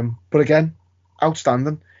 But again,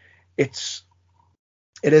 outstanding. It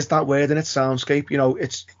is that word in its soundscape.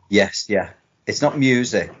 It's It's not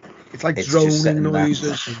music. It's like droning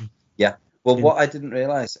noises. Well, what I didn't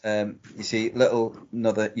realise, you see,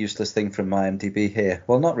 another useless thing from my IMDb here.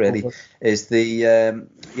 Well, not really, is the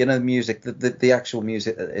music, the actual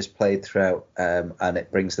music that is played throughout, and it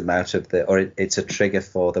brings them out of it's a trigger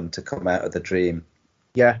for them to come out of the dream.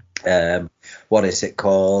 Yeah. What is it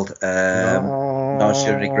called? No,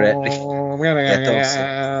 je regrette.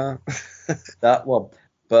 That one.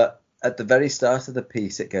 But at the very start of the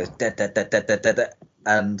piece, it goes da da da da da da da,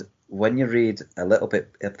 and when you read a little bit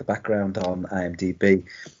of the background on IMDb,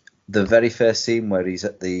 the very first scene where he's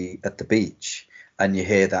at the beach and you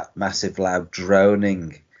hear that massive loud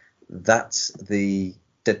droning, that's the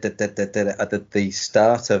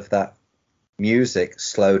start of that music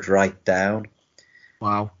slowed right down.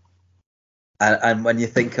 Wow. And when you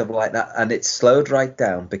think of like that, and it's slowed right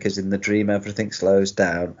down because in the dream everything slows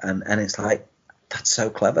down, and it's like, that's so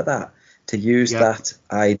clever that to use that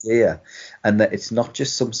idea, and that it's not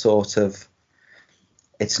just some sort of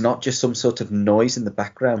noise in the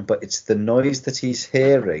background, but it's the noise that he's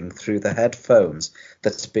hearing through the headphones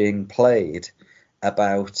that's being played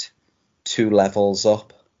about 2 levels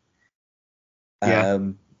up.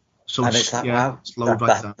 So and it's like, wow,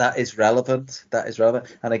 that is relevant. That is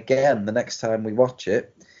relevant. And again, the next time we watch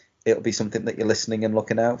it, it'll be something that you're listening and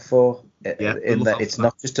looking out for. Yeah, we'll In look that out it's for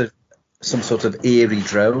not just some sort of eerie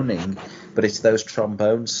droning, but it's those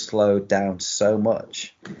trombones slowed down so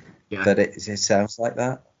much Yeah. that it sounds like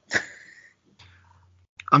that.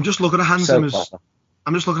 I'm just looking at Hans So Zimmer's. clever.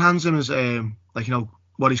 I'm just looking at Hans Zimmer's, like, you know,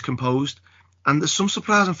 what he's composed, and there's some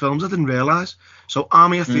surprising films I didn't realise. So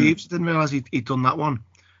Army of Thieves, I didn't realise he'd done that one.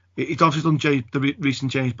 He'd obviously done the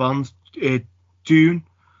recent James Bond, Dune.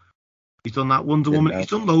 He's done that, Wonder Woman. know. He's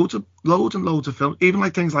done loads and loads of films, even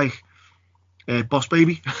like things like Boss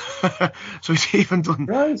Baby. So he's even done.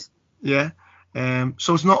 Right. Yeah.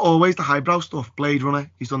 So it's not always the highbrow stuff. Blade Runner,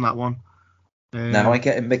 he's done that one. Now I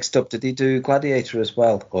get him mixed up. Did he do Gladiator as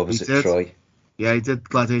well, or was He it did. Troy? Yeah, he did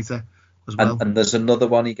Gladiator as well. And there's another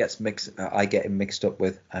one he gets mixed. I get him mixed up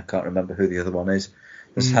with. I can't remember who the other one is.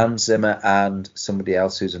 There's Hans Zimmer and somebody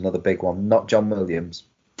else who's another big one. Not John Williams.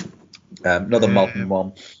 Another modern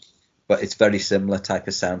one, but it's very similar type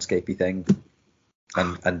of soundscapey thing,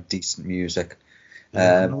 and decent music.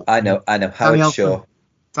 I know Howard Shore.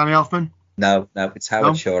 Danny Elfman? No, it's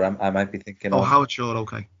Howard Shore. I might be thinking of. Howard Shore.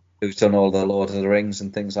 Okay. Who's done all the Lord of the Rings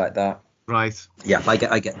and things like that. Right. Yeah, I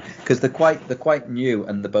get because they're quite new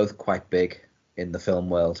and they're both quite big in the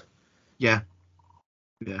film world. Yeah.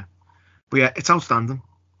 But yeah, it's outstanding.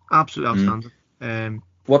 Absolutely outstanding.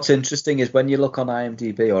 What's interesting is when you look on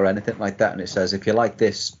IMDb or anything like that, and it says if you like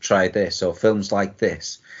this, try this, or films like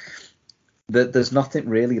this. There's nothing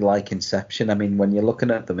really like Inception. I mean, when you're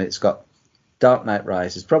looking at them, it's got Dark Knight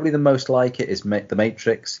Rises. Probably the most like it is The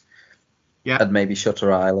Matrix. Yeah. And maybe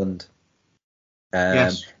Shutter Island.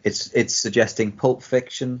 Yes. It's suggesting Pulp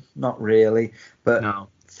Fiction, not really, but No.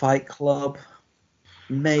 Fight Club,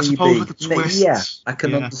 maybe. I suppose with the twists. Yeah, I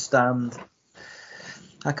can understand.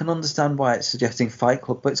 I can understand why it's suggesting Fight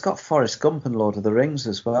Club, but it's got Forrest Gump and Lord of the Rings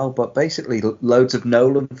as well. But basically, loads of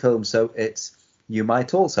Nolan films. So you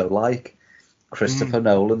might also like Christopher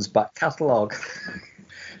Nolan's back catalogue.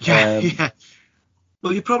 Yeah.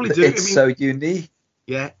 Well, you probably do. It's so unique.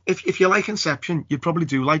 Yeah, if you like Inception, you probably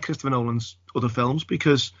do like Christopher Nolan's other films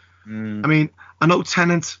because, I mean, I know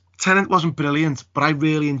Tenet wasn't brilliant, but I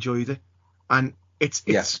really enjoyed it, and it's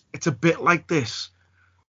a bit like this,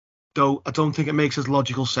 though I don't think it makes as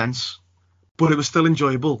logical sense, but it was still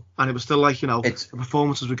enjoyable, and it was still like, you know, the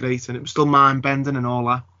performances were great, and it was still mind bending and all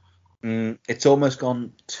that. It's almost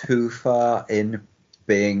gone too far in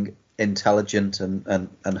being intelligent and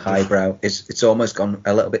highbrow. It's almost gone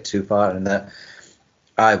a little bit too far in that.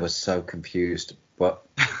 I was so confused, but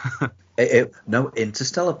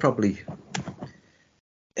Interstellar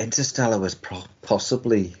was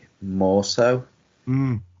possibly more so.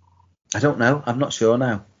 I don't know. I'm not sure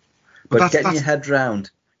now. But getting your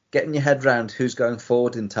head round who's going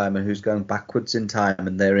forward in time and who's going backwards in time,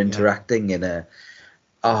 and they're interacting in a.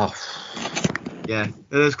 Oh. Yeah,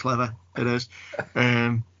 it is clever. It is.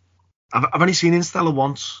 I've only seen Interstellar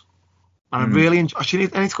once, and I really I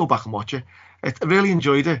need to go back and watch it. I really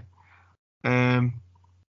enjoyed it. And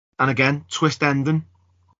again, twist ending.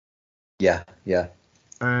 Yeah.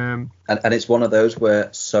 And it's one of those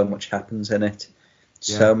where so much happens in it.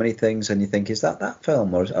 So many things, and you think, is that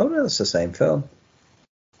film? Or no, it's the same film.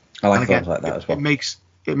 I like films like that as well.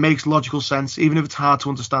 It makes logical sense, even if it's hard to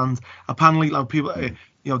understand. Apparently, like people, I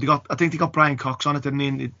think they got Brian Cox on it,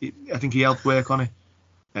 didn't he? I think he helped work on it.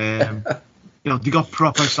 They got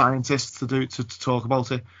proper scientists to talk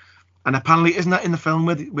about it. And apparently, isn't that in the film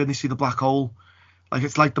where they see the black hole? Like,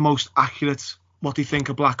 it's like the most accurate what they think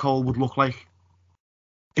a black hole would look like.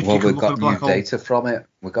 We've got new data from it.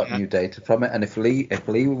 New data from it. And if Lee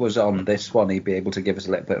was on this one, he'd be able to give us a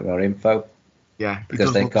little bit more info. Yeah,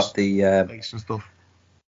 because they got the stuff.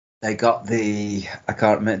 They got the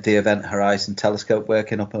the Event Horizon telescope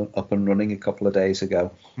working up and running a couple of days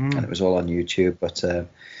ago, and it was all on YouTube. But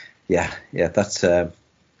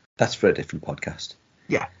that's for a different podcast.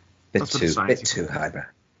 Yeah. Bit too highbrow.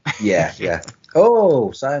 Yeah.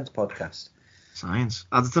 Oh, science podcast. Science.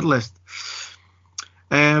 Add it to the list.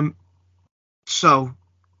 So,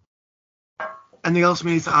 anything else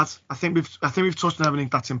we need to add? I think we've touched on everything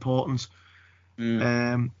that's important.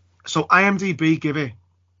 So IMDb give it.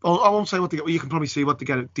 I won't say what they give. You can probably see what they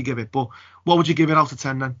give it. But what would you give it out of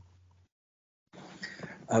 10 then?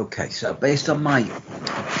 Okay, so based on my,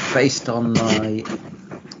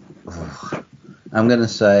 I'm going to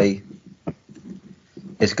say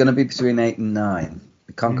it's going to be between 8 and 9.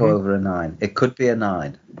 It can't go over a 9. It could be a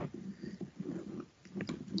 9.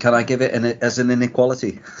 Can I give it as an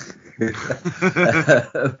inequality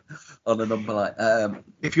on a number like?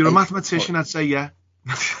 If you're a mathematician, I'd say yeah.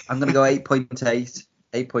 I'm going to go 8.8.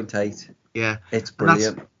 8.8. Yeah, it's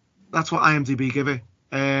brilliant. That's what IMDb give it.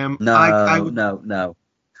 No.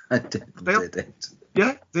 I did it.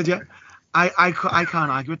 Yeah, did you? I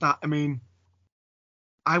can't argue with that. I mean,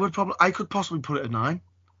 I could possibly put it at 9.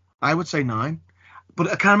 I would say 9, but I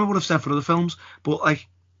can't remember what I've said for other films. But like,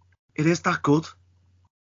 it is that good.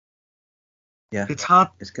 Yeah, it's hard.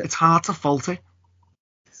 good. It's hard to fault it.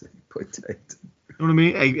 It's 8.8. You know what I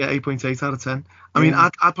mean? 8.8 out of 10. I mean,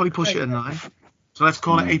 I'd probably push it at 9. So let's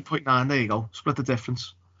call it 8.9. There you go. Split the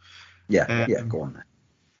difference. Yeah, go on then.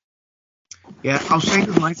 Yeah, I was saying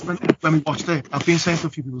to the night when we watched it, I've been saying to a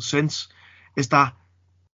few people since, is that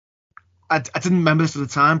I didn't remember this at the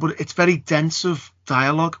time, but it's very dense of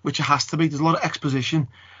dialogue, which it has to be. There's a lot of exposition,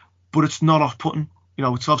 but it's not off-putting. You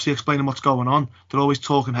know, it's obviously explaining what's going on. They're always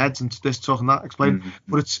talking heads and this, talking that, explaining.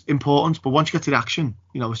 But it's important. But once you get to the action,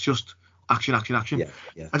 you know, it's just action.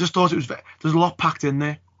 Yeah. I just thought there's a lot packed in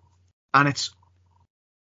there, and it's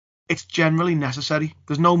generally necessary.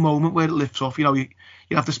 There's no moment where it lifts off. You know, you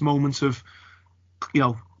have this moment of, you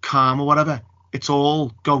know, calm or whatever. It's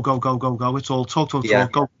all go. It's all talk,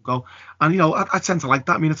 go. And, you know, I tend to like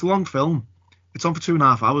that. I mean, it's a long film. It's on for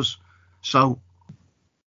 2.5 hours. So,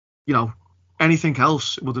 you know, anything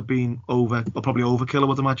else would have been probably overkill, I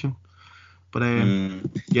would imagine. But,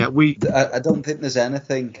 yeah, I don't think there's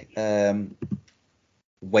anything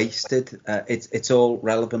wasted. It's all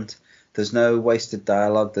relevant. There's no wasted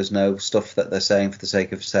dialogue. There's no stuff that they're saying for the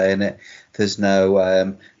sake of saying it. There's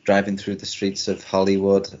no driving through the streets of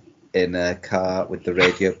Hollywood in a car with the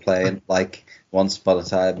radio playing like Once Upon a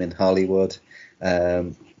Time in Hollywood.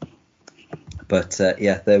 But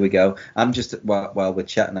yeah, there we go. I'm just, while we're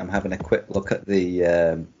chatting, I'm having a quick look at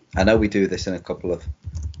the... I know we do this in a couple of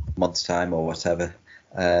months' time or whatever.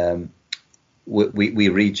 We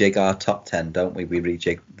rejig our top 10, don't we? We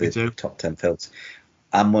rejig the top 10 films.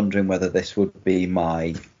 I'm wondering whether this would be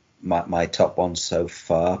my top one so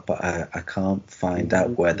far, but I can't find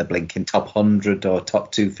out where the blinking top 100 or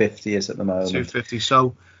top 250 is at the moment. 250.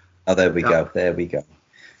 So. Oh, there we go. There we go.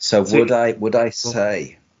 So would I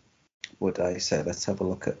say? Let's have a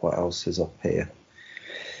look at what else is up here.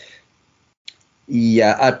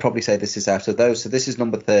 Yeah, I'd probably say this is out of those. So this is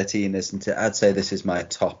number 13, isn't it? I'd say this is my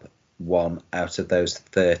top one out of those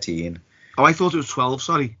 13. Oh, I thought it was 12.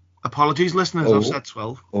 Sorry. Apologies, listeners. I've said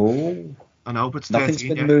 12. Oh. I know, but it's nothing's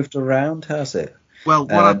 13, been moved around, has it? Well,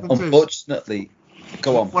 what happens unfortunately,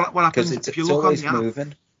 go on. What happens if you look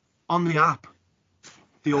on the app,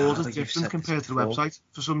 the order's different compared to the website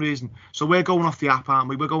for some reason. So we're going off the app, aren't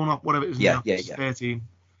we? We're going off whatever it is. Yeah. 13.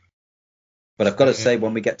 But I've got to say,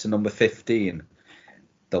 when we get to number 15,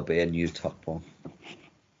 there'll be a new top one.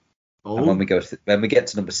 Oh. And when we get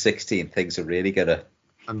to number 16, things are really gonna.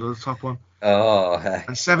 Another top one. Oh,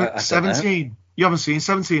 and 17. You haven't seen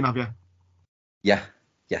 17, have you? Yeah.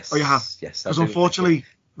 Yes. Oh, you have. Yes. Because unfortunately,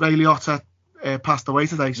 Ray Liotta passed away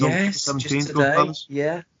today. So yes, 17. Just today.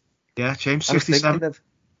 Yeah. Yeah, James. 67.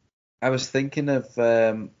 I was thinking of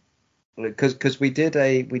because we did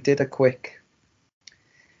a quick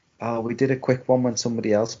one when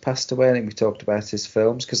somebody else passed away, and we talked about his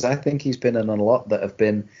films, because I think he's been in a lot that have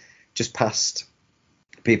been just past,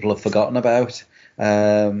 people have forgotten about.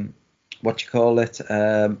 What you call it?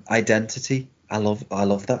 Identity. I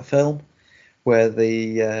love that film where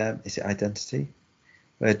is it Identity?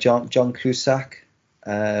 Where John Cusack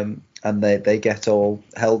and they get all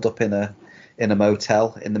held up in a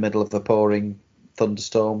motel in the middle of a pouring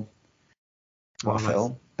thunderstorm. What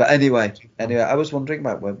film? But anyway, I was wondering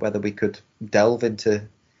about whether we could delve into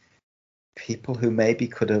people who maybe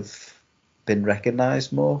could have been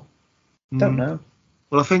recognised more. Don't know.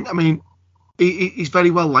 Well, I mean, he's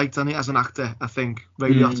very well liked, and as an actor, I think,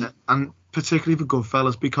 Ray Liotta, and particularly for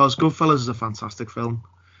Goodfellas, because Goodfellas is a fantastic film.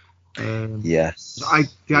 Yes.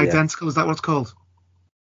 Identical, is that what it's called?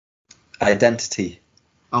 Identity.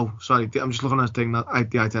 Oh, sorry, I'm just looking at a thing that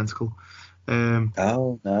The Identical.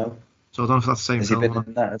 Oh no. So I don't know if that's the same film. Has he been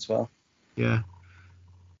in that as well? Yeah.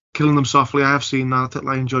 Killing Them Softly, I have seen that.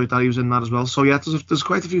 I enjoyed that. He was in that as well. So yeah, there's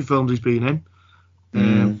quite a few films he's been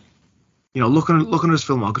in. You know, looking at his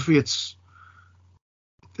filmography, it's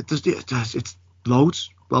loads,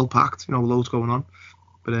 well packed. You know, loads going on.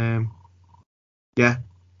 But yeah,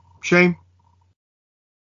 shame.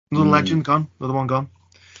 Another legend gone. Another one gone.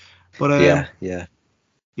 But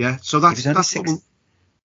yeah. So that's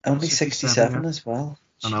only 67 as well.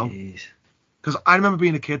 I know. Because I remember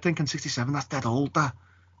being a kid thinking 67, that's dead old, that.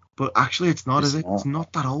 But actually, it's not, is it? It's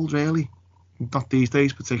not that old, really. Not these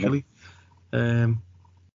days, particularly. Nope.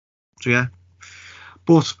 So yeah.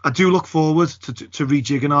 But I do look forward to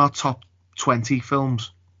rejigging our top 20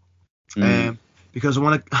 films. Because I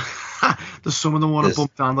want to. There's some of them I want to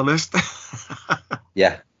bump down the list.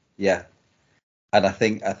 Yeah. And I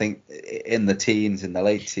think in the teens, in the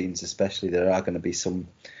late teens especially, there are going to be some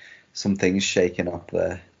things shaking up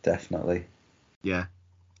there, definitely. Yeah,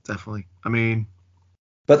 definitely. I mean,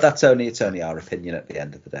 but it's only our opinion at the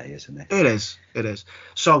end of the day, isn't it? It is.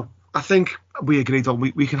 So I think we agreed on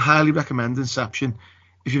we can highly recommend Inception.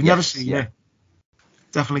 If you've never seen it,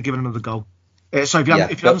 definitely give it another go. So if you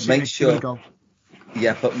haven't seen it, give it a go.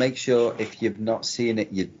 Yeah, but make sure if you've not seen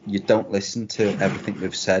it, you don't listen to everything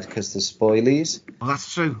we've said because there's spoilies. Well,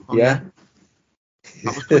 that's true. Oh, yeah.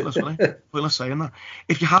 That was pointless, wasn't it? Pointless saying that.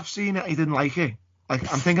 If you have seen it and you didn't like it, I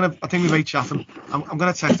think we may chat him. I'm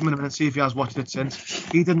going to text him in a minute and see if he has watched it since.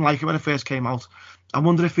 He didn't like it when it first came out. I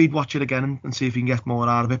wonder if he'd watch it again and see if he can get more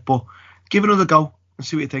out of it. But give it another go and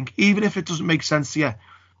see what you think. Even if it doesn't make sense to you,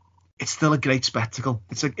 it's still a great spectacle.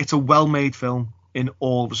 It's a well-made film in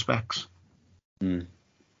all respects.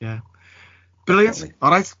 Yeah. Brilliant. Definitely. All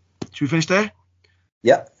right. Should we finish there?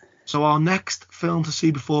 Yeah. So our next film to see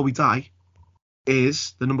before we die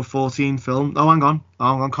is the number 14 film. Oh, hang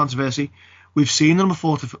on. Controversy. We've seen the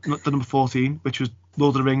number 14, which was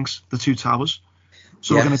Lord of the Rings, The Two Towers.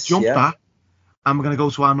 So we're going to jump that, and we're going to go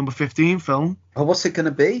to our number 15 film. Oh, what's it going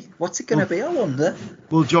to be? I wonder.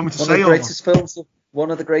 Well, do you want me to say one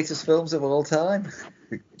of the greatest films of all time?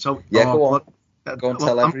 So go on. Go and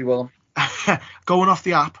tell everyone. Going off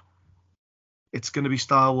the app, it's going to be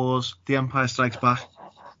Star Wars: The Empire Strikes Back.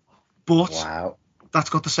 But that's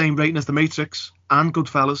got the same rating as The Matrix and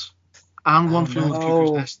Goodfellas and One Flew Over the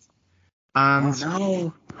Cuckoo's Nest.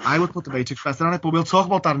 And I would put The Matrix better on it, but we'll talk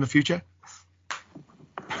about that in the future.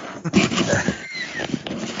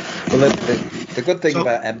 Well, the good thing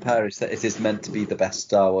about Empire is that it is meant to be the best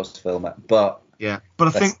Star Wars film, but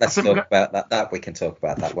let's talk about that. We can talk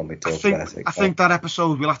about that when we talk about it. I think that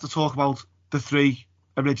episode we'll have to talk about the 3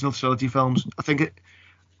 original trilogy films. I think it.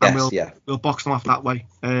 And we'll box them off that way.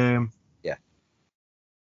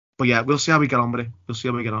 But yeah, we'll see how we get on with it.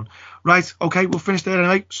 Right, okay, we'll finish there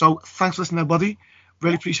anyway. So thanks for listening, everybody.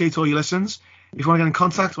 Really appreciate all your listens. If you want to get in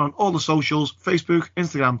contact, we're on all the socials, Facebook,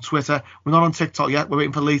 Instagram, Twitter. We're not on TikTok yet. We're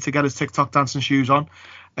waiting for Lee to get his TikTok dancing shoes on.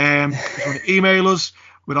 If you want to email us,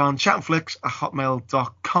 we're on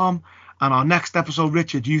chatandflicks@hotmail.com. And our next episode,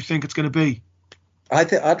 Richard, do you think it's going to be?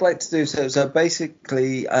 I'd like to do so. So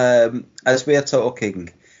basically, as we are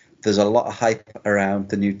talking, there's a lot of hype around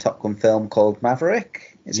the new Top Gun film called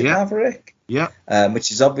Maverick. Is it Maverick? Yeah. Which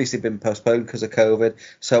has obviously been postponed because of COVID.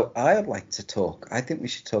 So I would like to talk. I think we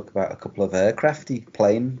should talk about a couple of aircrafty,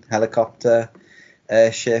 plane, helicopter,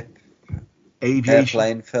 airship,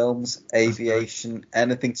 airplane films, aviation,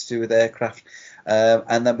 anything to do with aircraft.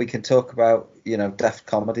 And then we can talk about, daft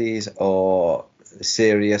comedies or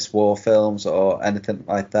serious war films or anything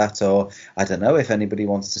like that. Or I don't know if anybody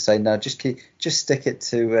wants to say no. Just stick it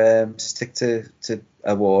to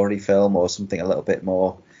a war-y film or something a little bit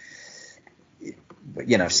more.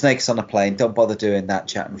 Snakes on a plane. Don't bother doing that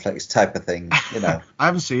Chat and Flicks type of thing. I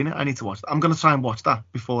haven't seen it. I need to watch it. I'm going to try and watch that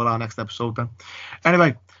before our next episode then.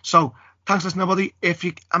 Anyway, so thanks for listening,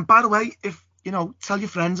 everybody. And by the way, tell your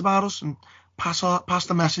friends about us and pass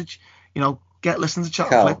the message. Get listening to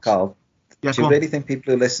Chat and Flicks. Carl. Yeah, do you really think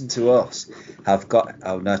people who listen to us have got...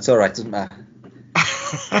 Oh, no, it's all right. Doesn't matter.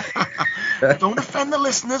 Don't offend the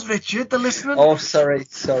listeners, Richard. The listeners... Oh, sorry.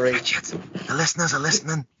 Richard, the listeners are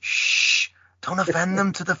listening. Shh. Don't offend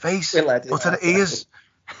them to the face or to the ears.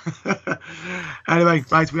 Anyway,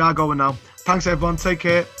 right, we are going now. Thanks, everyone. Take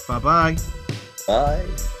care. Bye-bye. Bye.